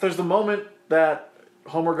there's the moment that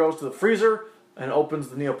Homer goes to the freezer and opens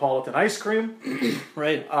the Neapolitan ice cream,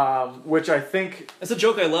 Right. which I think That's a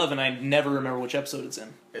joke I love, and I never remember which episode it's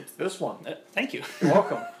in. it's this one. Thank you. You're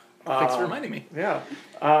welcome. Thanks for reminding me. Yeah,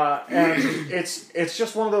 and it's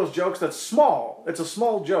just one of those jokes that's small. It's a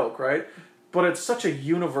small joke, right? But it's such a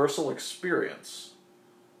universal experience.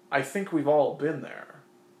 I think we've all been there,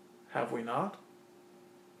 have we not?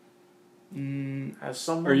 Has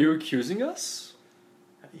someone? Are you accusing us?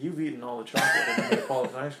 You've eaten all the chocolate in the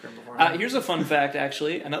Neapolitan ice cream before. Here's a fun fact,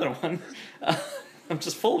 actually. Another one. I'm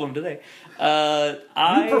just full of them today.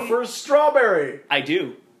 You prefer strawberry. I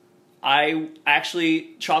do.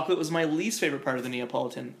 Chocolate was my least favorite part of the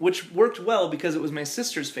Neapolitan, which worked well because it was my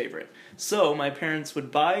sister's favorite. So my parents would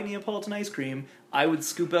buy Neapolitan ice cream. I would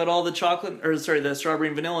scoop out all the the strawberry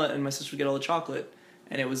and vanilla, and my sister would get all the chocolate.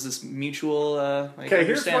 And it was this mutual Okay,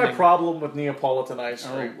 here's my understanding. problem with Neapolitan ice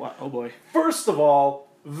cream. Oh boy. First of all,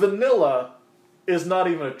 vanilla is not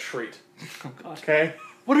even a treat. Oh god. Okay?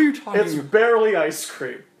 What are you talking It's about? barely ice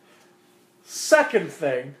cream. Second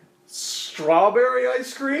thing, strawberry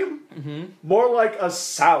ice cream? More like a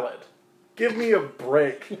salad. Give me a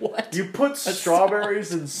break. What? You put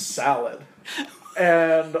strawberries in salad.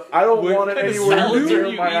 And I don't What want it kind of anywhere salads are near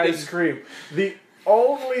you my eating? ice cream. The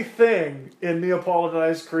only thing in Neapolitan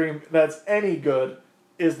ice cream that's any good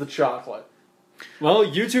is the chocolate. Well,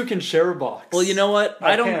 you two can share a box. Well, you know what?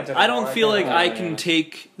 I I don't. can't I don't anymore. feel I like can't. I can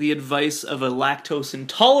take the advice of a lactose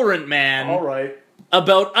intolerant man All right.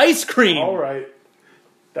 about ice cream. All right.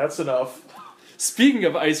 That's enough. Speaking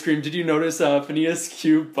of ice cream, did you notice Phineas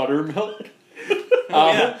Cube Buttermilk?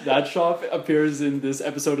 Yeah. That shop appears in this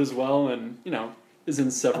episode as well, and is in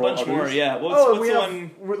A several bunch others. more. Yeah. What's Oh, the we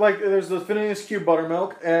one? have like there's the Phineas Cube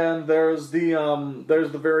Buttermilk, and there's the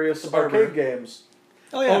various Barber. arcade games.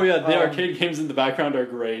 Oh yeah. Oh yeah, the arcade games in the background are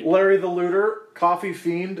great. Larry the Looter, Coffee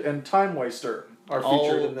Fiend, and Time Waster are featured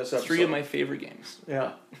All in this episode. 3 of my favorite games.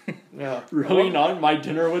 Yeah, yeah. Really not My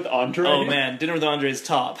Dinner with Andre? Oh man, Dinner with Andre's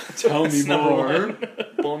top. Tell me That's number more. 1.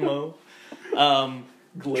 Bon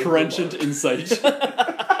mot. Trenchant insight.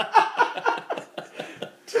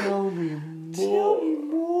 Tell me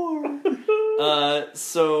more.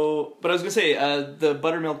 But I was gonna say, the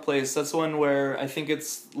buttermilk place. That's the one where I think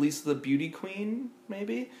it's Lisa the Beauty Queen,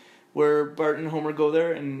 maybe, where Bart and Homer go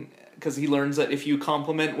there, and because he learns that if you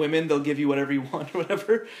compliment women, they'll give you whatever you want or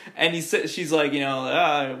whatever. And she's like, get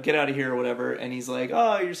out of here or whatever. And he's like,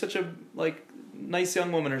 oh, you're such a nice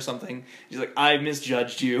young woman or something. She's like, I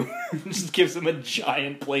misjudged you. Just gives him a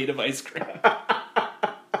giant plate of ice cream.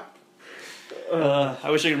 I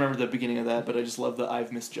wish I could remember the beginning of that, but I just love the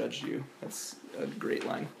I've misjudged you. That's a great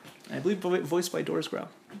line. I believe voiced by Doris Grau.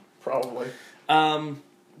 Probably. Um,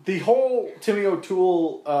 The whole Timmy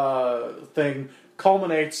O'Toole thing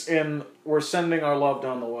culminates in "We're Sending Our Love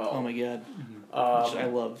Down the Well." oh my god. Which I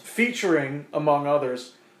love. Featuring, among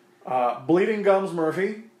others, Bleeding Gums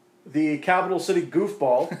Murphy, the Capital City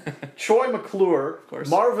Goofball, Troy McClure, course.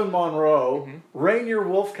 Marvin Monroe, Rainier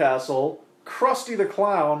Wolfcastle, Krusty the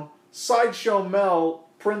Clown, Sideshow Mel,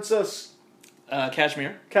 Princess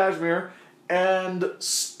Cashmere. Cashmere, and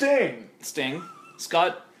Sting. Sting.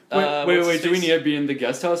 Scott. Wait, what's his do we face? need to be in the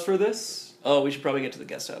guest house for this? Oh, we should probably get to the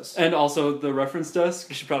guest house. And also the reference desk?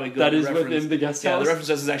 We should probably go That to is the reference. within the guest Yeah, house? the reference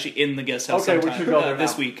desk is actually in the guest house Okay, we sometime, should go there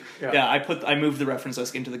this now. week. Yeah. Yeah, I moved the reference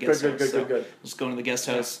desk into the guest Good, house. good, so good. Let's go into the guest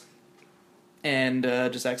house and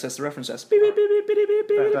just access the reference desk. Beep, beep, beep, beep, beep, beep, beep,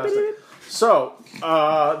 beep, beep, Fantastic. beep. So,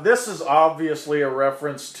 this is obviously a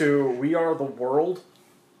reference to We Are the World.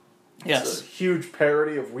 It's Yes. a huge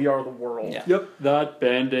parody of We Are the World. Yeah. Yep, that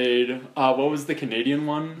Band-Aid. What was the Canadian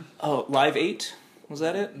one? Oh, Live 8? Was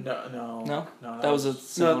that it? No. No? That was a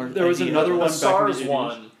similar there was idea. another The one back in SARS the 80s.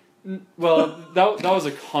 one. Well, that was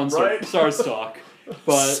a concept, Right? SARS stock.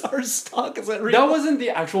 But SARS stock? Is that real? that wasn't the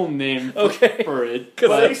actual name Okay. for it. Because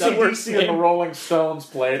But that's that the worst AC/DC and the name. Rolling Stones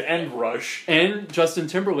played, and Rush. And Justin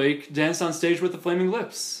Timberlake danced on stage with the Flaming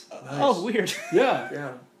Lips. Oh, weird. Yeah.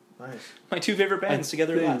 Yeah. Nice. My two favorite bands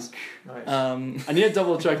together at last. Nice. I need to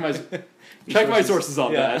double check my sources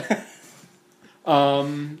on that.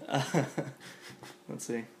 Let's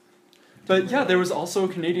see. But yeah, there was also a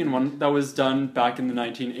Canadian one that was done back in the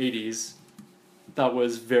 1980s that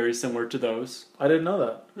was very similar to those. I didn't know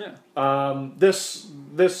that. Yeah. This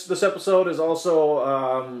episode is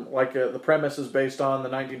also the premise is based on the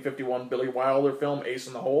 1951 Billy Wilder film Ace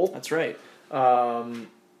in the Hole. That's right.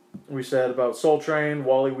 We said about Soul Train,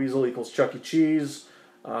 Wally Weasel equals Chuck E. Cheese.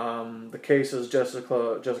 The case is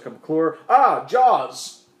Jessica McClure.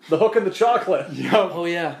 Jaws! The Hook and the Chocolate. Oh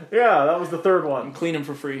yeah. Yeah, that was the third one. Clean them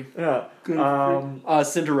for free. Yeah.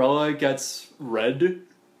 Cinderella gets read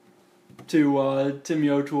to Timmy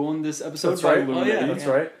O'Toole in this episode. That's by right. Lou Oh, yeah. Reddy. That's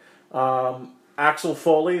right. Axel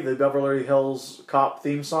Foley, the Beverly Hills Cop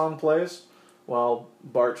theme song plays while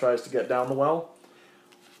Bart tries to get down the well.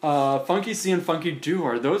 Funky C and Funky Do,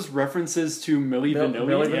 are those references to Milli Vanilli?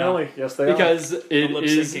 Milli Vanilli, yes they Because are. it The lip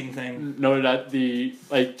is syncing thing. noted at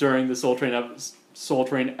during the Soul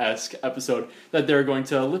Train-esque episode that they're going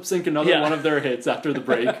to lip sync another one of their hits after the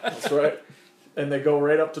break. That's right. And they go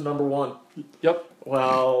right up to number one. Yep.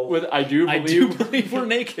 Well, With I do believe we're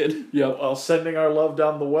naked. Yep. while Sending Our Love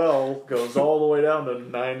Down the Well goes all the way down to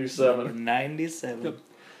 97. 97.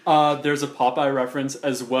 Yep. There's a Popeye reference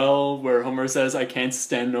as well where Homer says, "I can't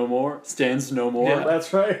stand no more." Stands no more. Yeah.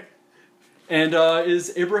 That's right. And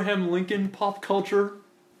is Abraham Lincoln pop culture?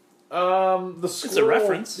 The squirrel, It's a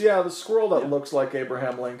reference. Yeah, the squirrel that looks like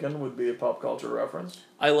Abraham Lincoln would be a pop culture reference.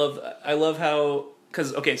 I love how,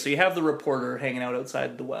 because so you have the reporter hanging out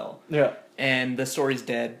outside the well, Yeah. and the story's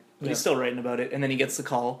dead, but he's Yeah. still writing about it, and then he gets the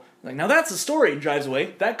call, like, now that's a story, and drives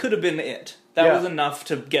away. That could have been it. That Yeah. was enough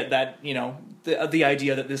to get that, the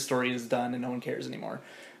idea that this story is done and no one cares anymore.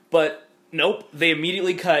 But nope, they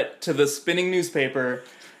immediately cut to the spinning newspaper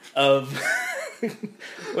of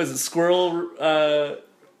was it squirrel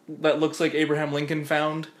that looks like Abraham Lincoln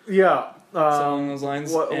found, Yeah. something along those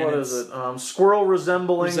lines. What And is it? Squirrel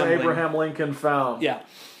resembling Resembling. Abraham Lincoln found. Yeah.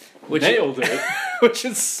 Which Nailed it. which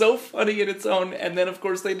is so funny in its own, and then of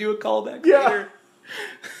course they do a callback Yeah. later.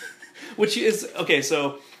 Which is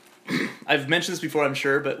so I've mentioned this before, I'm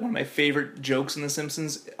sure, but one of my favorite jokes in The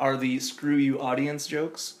Simpsons are the screw you audience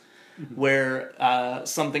jokes, where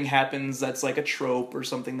something happens that's like a trope or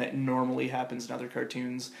something that normally happens in other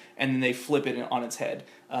cartoons, and then they flip it on its head.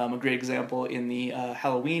 A great example in the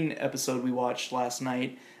Halloween episode we watched last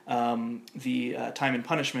night, the Time and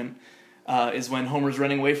Punishment, is when Homer's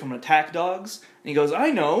running away from attack dogs, and he goes,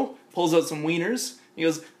 I know, pulls out some wieners. He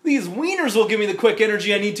goes, these wieners will give me the quick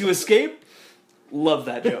energy I need to escape. Love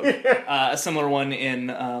that joke. A similar one in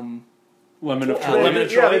Lemon of They Troy. Lemon of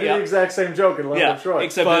did- Troy, they did yeah. the exact same joke in Lemon of Troy.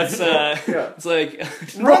 except But- it's Yeah. it's like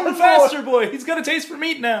Run, run faster, boy. He's got a taste for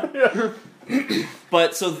meat now.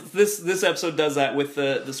 But so this episode does that with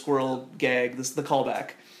the squirrel gag, the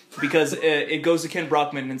callback, because it goes to Ken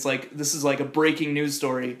Brockman, and it's like this is like a breaking news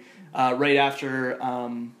story right after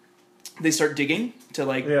they start digging to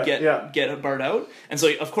get Bart out, and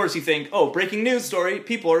so of course you think, oh, breaking news story,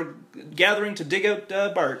 people are gathering to dig out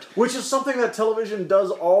Bart. Which is something that television does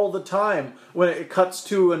all the time when it cuts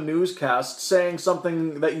to a newscast saying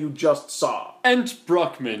something that you just saw. And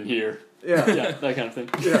Brockman here. Yeah. Yeah, that kind of thing.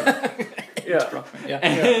 Yeah. Yeah. Brockman, yeah.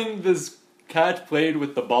 And this cat played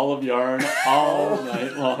with the ball of yarn all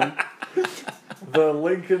night long. The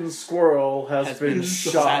Lincoln squirrel has been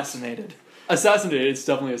shot. assassinated. Assassinated, it's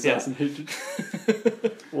definitely assassinated.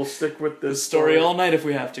 We'll stick with The this story all night if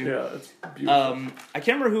we have to. Yeah, it's beautiful. I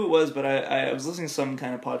can't remember who it was, but I was listening to some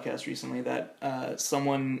kind of podcast recently that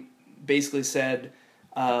someone basically said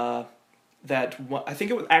that I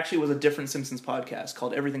think it was a different Simpsons podcast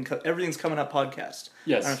called Everything's Coming Up podcast.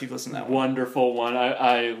 Yes. I don't know if you've listened to that one. Wonderful one.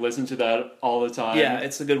 I listen to that all the time. Yeah,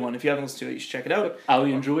 it's a good one. If you haven't listened to it, you should check it out.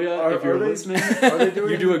 Ali and Julia, if you're listening, Are they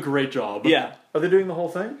doing? you do a great job. Yeah. Are they doing the whole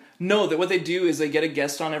thing? No, what they do is they get a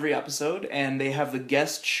guest on every episode, and they have the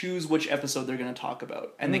guest choose which episode they're going to talk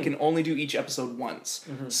about, and they can only do each episode once.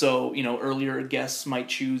 So, earlier guests might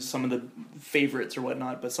choose some of the favorites or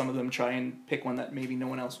whatnot, but some of them try and pick one that maybe no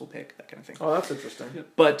one else will pick, that kind of thing. Oh, that's interesting.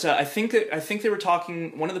 But I think they were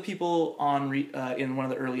talking. One of the people on in one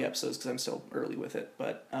of the early episodes, because I'm still early with it,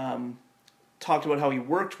 but talked about how he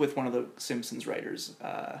worked with one of the Simpsons writers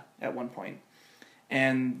at one point.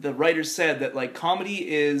 And the writer said that like comedy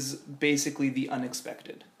is basically the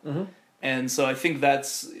unexpected, and so I think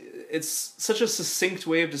it's such a succinct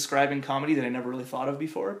way of describing comedy that I never really thought of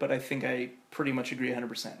before. But I think I pretty much agree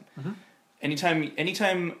 100%.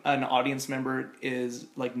 Anytime an audience member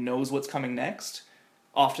knows what's coming next,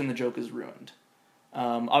 often the joke is ruined.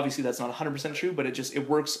 Obviously, that's not 100% true, but it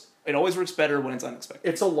works It always works better when it's unexpected.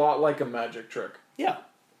 It's a lot like a magic trick, Yeah,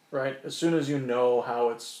 right? As soon as you know how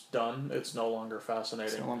it's done, it's no longer it's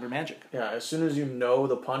fascinating. no longer magic. Yeah, as soon as you know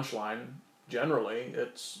the punchline, generally,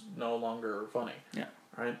 it's no longer funny. Yeah.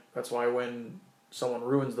 Right? That's why when someone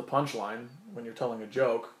ruins the punchline, when you're telling a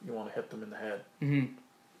joke, you want to hit them in the head. Mm-hmm.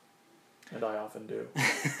 And I often do.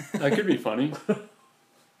 That could be funny.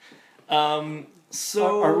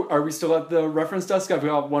 So Are we still at the reference desk? I've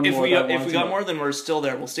got one if more. we that I if wanted we to got know. more, then we're still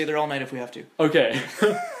there. We'll stay there all night if we have to. Okay.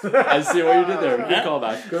 I see what you did there. Good Yeah.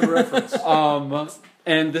 callback. Good reference.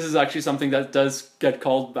 And this is actually something that does get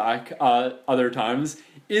called back other times,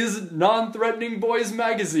 is Non-Threatening Boys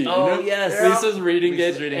magazine. Oh, yes. Yeah. Lisa's reading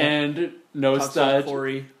Lisa's it reading it. and notes Talks about that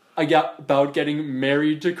Corey about getting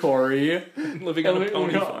married to Corey. living on a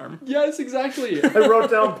pony farm. Yes, exactly. I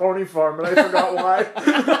wrote down Pony Farm and I forgot why.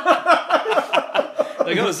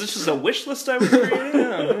 Like, oh, is this just a wish list I was creating?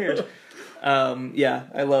 Oh, weird. Yeah,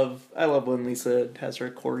 I love when Lisa has her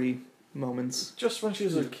Corey moments. Just when she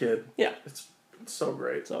was a kid. Yeah. It's so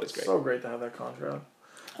great. It's always great. So great to have that contrast.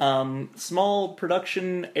 Small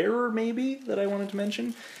production error, maybe, that I wanted to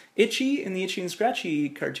mention. Itchy in the Itchy and Scratchy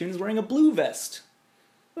cartoon is wearing a blue vest.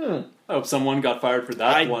 I hope someone got fired for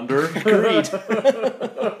that blunder. Agreed.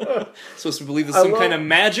 Supposed to believe this is some kind of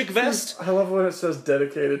magic vest? I love when it says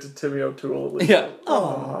dedicated to Timmy O'Toole. At least. Yeah.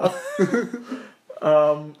 Oh.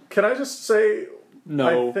 Can I just say,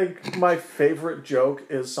 No. I think my favorite joke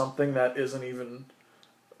is something that isn't even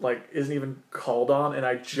called on, and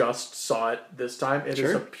I just saw it this time. It is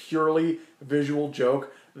Sure. a purely visual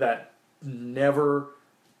joke that never,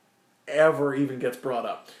 ever even gets brought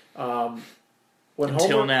up.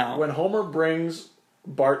 Until now. When Homer brings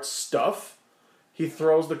Bart's stuff, he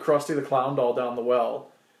throws the Krusty the Clown doll down the well.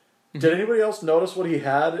 Did anybody else notice what he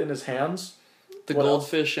had in his hands? The What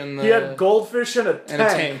goldfish and the... He had goldfish in a tank. and a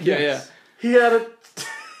tank. Yeah, yeah. He had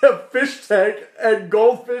a fish tank and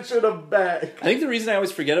goldfish in a bag. I think the reason I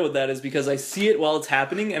always forget about that is because I see it while it's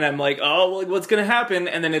happening, and I'm like, oh, well, what's going to happen?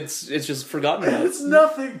 And then it's just forgotten about. It's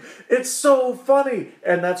nothing. It's so funny.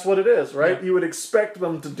 And that's what it is, right? Yeah. You would expect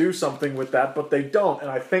them to do something with that, but they don't. And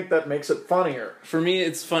I think that makes it funnier. For me,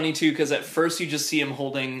 it's funny, too, because at first you just see him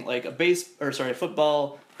holding, like, a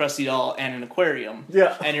football, Krusty doll, and an aquarium.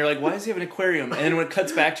 Yeah. And you're like, why does he have an aquarium? And then when it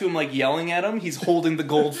cuts back to him, like, yelling at him, he's holding the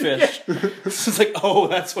goldfish. So it's like, oh,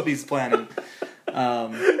 that's what he's planning.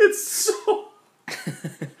 It's so...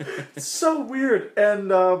 it's so weird. And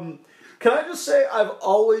can I just say, I've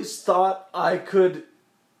always thought I could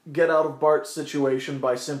get out of Bart's situation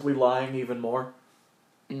by simply lying even more.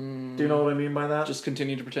 Do you know what I mean by that? Just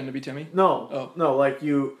continue to pretend to be Timmy? No. Oh. No, like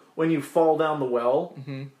when you fall down the well...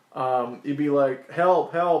 you'd be like,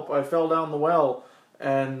 help, I fell down the well.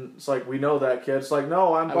 And it's like, we know that, kid. It's like,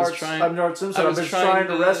 no, I'm Bart Simpson. I've been trying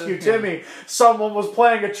to rescue Timmy. Someone was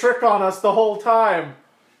playing a trick on us the whole time.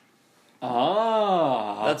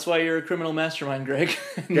 Ah. That's why you're a criminal mastermind, Greg.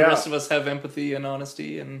 And the Yeah. rest of us have empathy and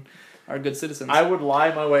honesty and are good citizens. I would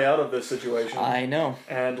lie my way out of this situation. I know.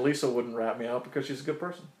 And Lisa wouldn't rat me out because she's a good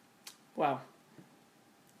person. Wow.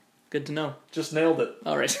 Good to know. Just nailed it.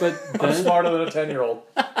 All right. But I'm then, smarter than a 10-year-old.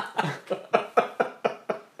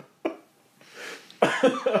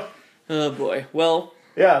 Oh, boy. Well,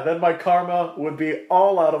 Yeah, then my karma would be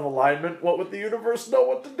all out of alignment. What would the universe know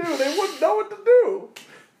what to do? They wouldn't know what to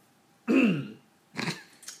do.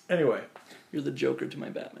 Anyway. you're the Joker to my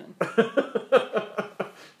Batman.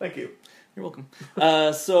 Thank you. You're welcome.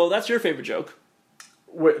 So that's your favorite joke.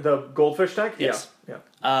 The goldfish tank? Yes. Yeah.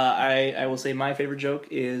 I will say my favorite joke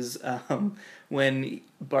is when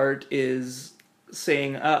Bart is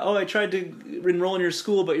saying, oh, I tried to enroll in your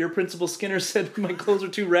school, but your principal Skinner said my clothes are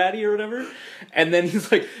too ratty or whatever. And then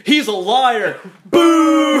he's like, he's a liar!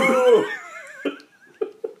 Boo!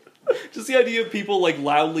 Just the idea of people like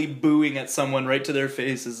loudly booing at someone right to their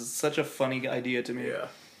face is such a funny idea to me. Yeah.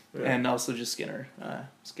 And also just Skinner.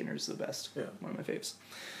 Skinner's the best. Yeah. One of my faves.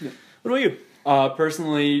 Yeah. What about you?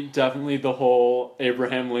 Personally, definitely the whole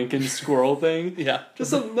Abraham Lincoln squirrel thing. Yeah.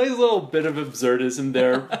 Just a nice little bit of absurdism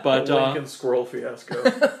there, but The Lincoln Squirrel fiasco.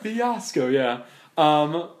 fiasco, yeah.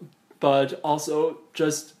 But also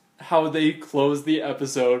just how they close the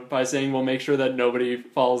episode by saying we'll make sure that nobody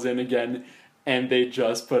falls in again, and they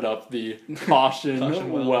just put up the caution,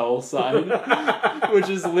 Caution well. well sign, which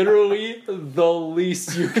is literally the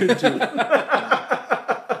least you could do.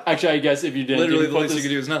 Actually, I guess if you didn't Literally, even the put least you this-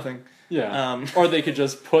 could do is nothing. yeah. Or they could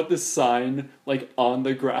just put the sign like on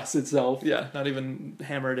the grass itself. Yeah, not even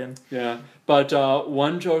hammer it in. Yeah. But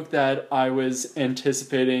one joke that I was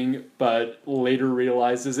anticipating but later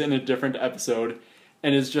realized is in a different episode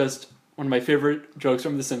and is just one of my favorite jokes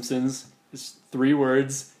from The Simpsons. It's 3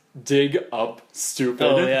 words. dig up stupid.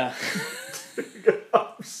 Oh yeah.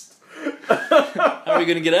 How are we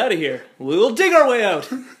gonna get out of here? We'll dig our way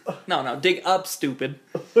out. No, dig up, stupid.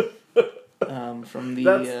 From the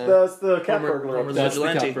That's the cat Homer- burglar. Homer's That's the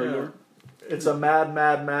Vigilante. cat burglar. It's a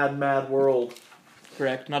mad world.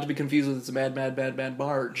 Correct. Not to be confused with It's a Mad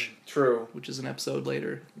Marge, True. which is an episode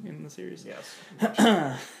later in the series.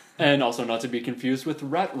 Yes. And also not to be confused with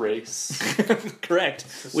Rat Race. Correct.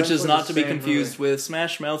 Which is essentially not the to be same confused with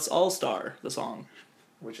Smash Mouth's All Star, the song.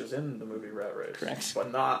 Which is in the movie Rat Race. Correct.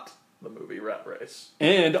 But not the movie Rat Race.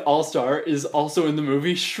 And All-Star is also in the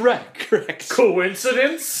movie Shrek. Correct.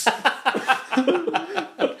 Coincidence?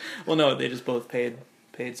 Well, no, they just both paid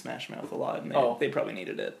Smash Mouth a lot, and Oh. they probably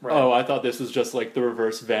needed it. Right. Oh, I thought this was just like the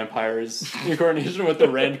reverse vampires incarnation with the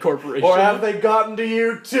Rand Corporation. Or have they gotten to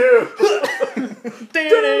you too?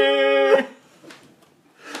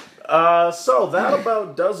 So that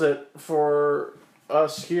about does it for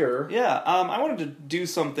us here. Yeah, I wanted to do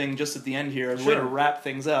something just at the end here as a way to Sure. wrap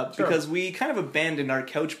things up, Sure. because we kind of abandoned our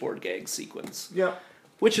couchboard gag sequence, Yeah.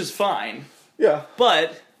 which is fine, Yeah.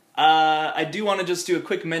 but I do want to just do a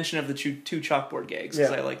quick mention of the two chalkboard gags,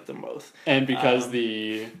 because Yeah. I like them both. And because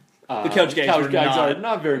the couch gags were are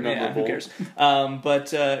not very Yeah, memorable. who cares?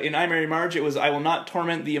 But in I, Mary Marge, it was I will not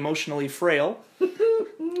torment the emotionally frail,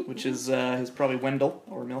 which is probably Wendell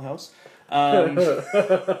or Milhouse.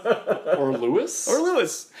 Or Lewis? Or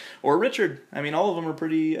Lewis. Or Richard. I mean, all of them are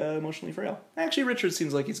pretty emotionally frail. Actually, Richard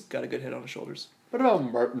seems like he's got a good head on his shoulders. What about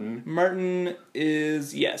Martin? Martin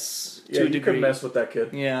is, yes, Yeah, to a you degree. can mess with that kid.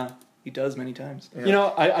 Yeah, he does many times. Yeah. You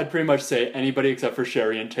know, I'd pretty much say anybody except for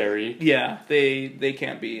Sherry and Terry. Yeah, they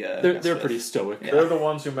can't be... They're messed with. pretty stoic. Yeah. They're the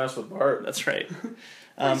ones who mess with Bart. That's right.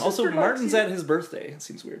 My Also, sister Martin's likes at his birthday. It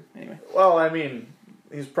seems weird. Anyway. Well, I mean,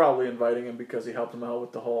 he's probably inviting him because he helped him out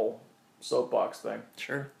with the whole soapbox thing.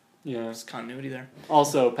 Sure. Yeah. There's continuity there.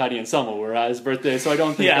 Also, Patty and Selma were at his birthday, so I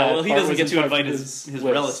don't think Yeah, that well, he Bart doesn't was get in to charge invite of his list.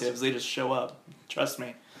 relatives. They just show up. Trust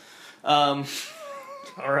me. All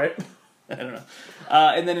right. I don't know.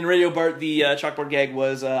 And then in Radio Bart, the chalkboard gag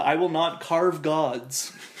was, I will not carve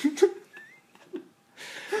gods.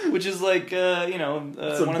 Which is like, It's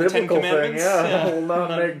a one of the Ten biblical thing, Commandments. yeah. I will not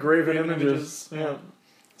make graven graven images. images. Yeah.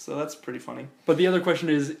 So that's pretty funny. But the other question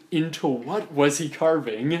is, into what was he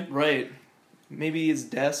carving? Right. Maybe his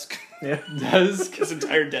desk, Yeah. Desk? his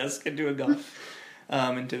entire desk into a god.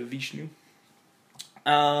 Into Vishnu.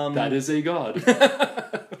 That is a god.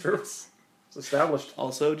 True. It's established.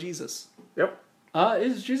 Also Jesus. Yep.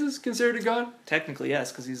 Is Jesus considered a god? Technically,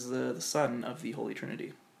 yes, because he's the son of the Holy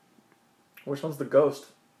Trinity. Which one's the ghost?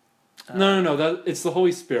 No. It's the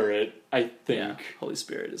Holy Spirit, I think. Yeah, Holy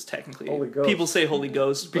Spirit is technically... Holy Ghost. People say Holy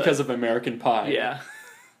Ghost, but, Because of American Pie. yeah.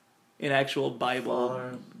 In actual Bible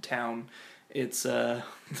Father. town, it's the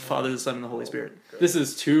Father, the Son, and the Holy Spirit. This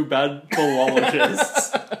is two bad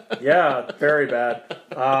philologists. Yeah, very bad.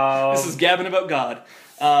 This is gabbing about God.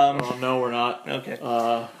 Oh, no, we're not. Okay.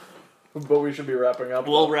 But we should be wrapping up.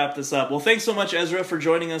 We'll wrap this up. Well, thanks so much, Ezra, for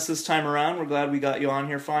joining us this time around. We're glad we got you on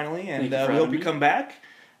here finally, and Thank you for we hope having you me. come back.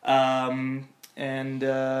 And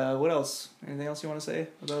what else? Anything else you want to say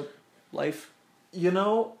about life? You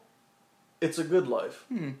know, it's a good life.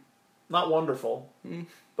 Hmm. Not wonderful,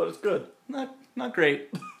 but it's good. Not great,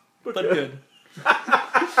 but good.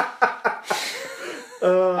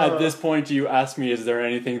 At this point, you ask me, is there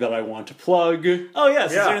anything that I want to plug? Oh yes,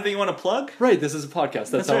 is Yeah. there anything you want to plug? Right, this is a podcast.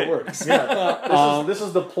 That's how right. it works. Yeah, this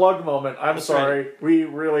is the plug moment. I'm That's sorry, we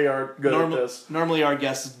really aren't good at this. Normally our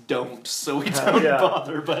guests don't, so we don't Yeah.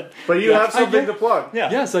 bother. But But you Yeah, have something I to plug. yeah,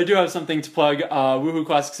 Yes, I do have something to plug. Woohoo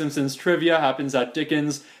Classic Simpsons Trivia happens at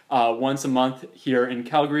Dickens once a month here in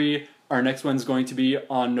Calgary. Our next one's going to be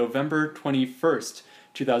on November 21st,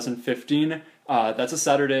 2015. That's a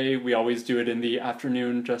Saturday. We always do it in the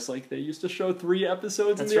afternoon, just like they used to show 3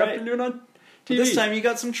 episodes That's in the right. afternoon on But TV. this time you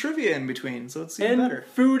got some trivia in between, so it's even and better.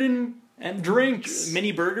 food and And drinks.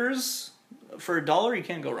 mini burgers for $1, you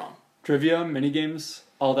can't go wrong. Trivia, mini games,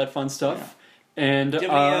 all that fun stuff. And Do you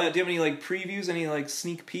have any like previews, any like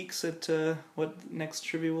sneak peeks at what next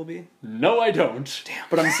trivia will be? no, I don't. Damn.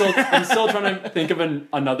 But I'm still trying to think of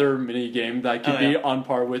another mini game that could Oh, be yeah. on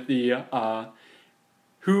par with the.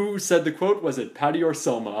 Who said the quote? Was it Patty or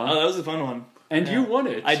Selma? Oh, that was a fun one. And yeah. you won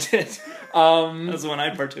it. I did. That was the one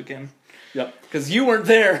I partook in. Yep. Because you weren't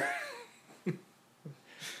there. What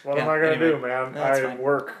Yeah, am I gonna anyway. do, man? No, that's I fine.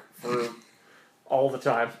 work for all the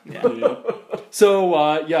time. Yeah. So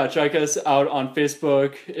check us out on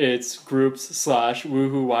Facebook. It's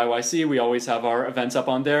groups/woohooyyc. We always have our events up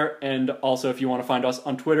on there. And also, if you want to find us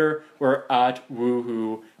on Twitter, we're at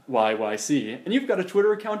woohooyyc. YYC. And you've got a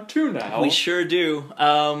Twitter account too now. We sure do.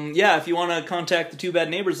 Yeah, if you want to contact the Two Bad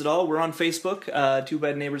Neighbors at all, we're on Facebook. Two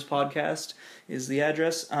Bad Neighbors Podcast is the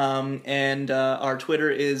address. And our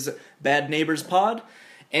Twitter is Bad Neighbors Pod.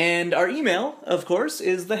 And our email, of course,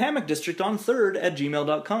 is the Hammock District on 3rd at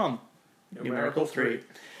gmail.com. Numerical 3.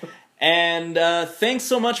 And thanks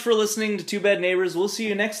so much for listening to Two Bad Neighbors. We'll see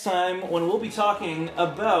you next time when we'll be talking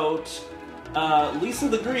about Lisa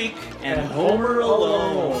the Greek and Homer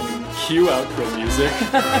Alone. Cue outro music.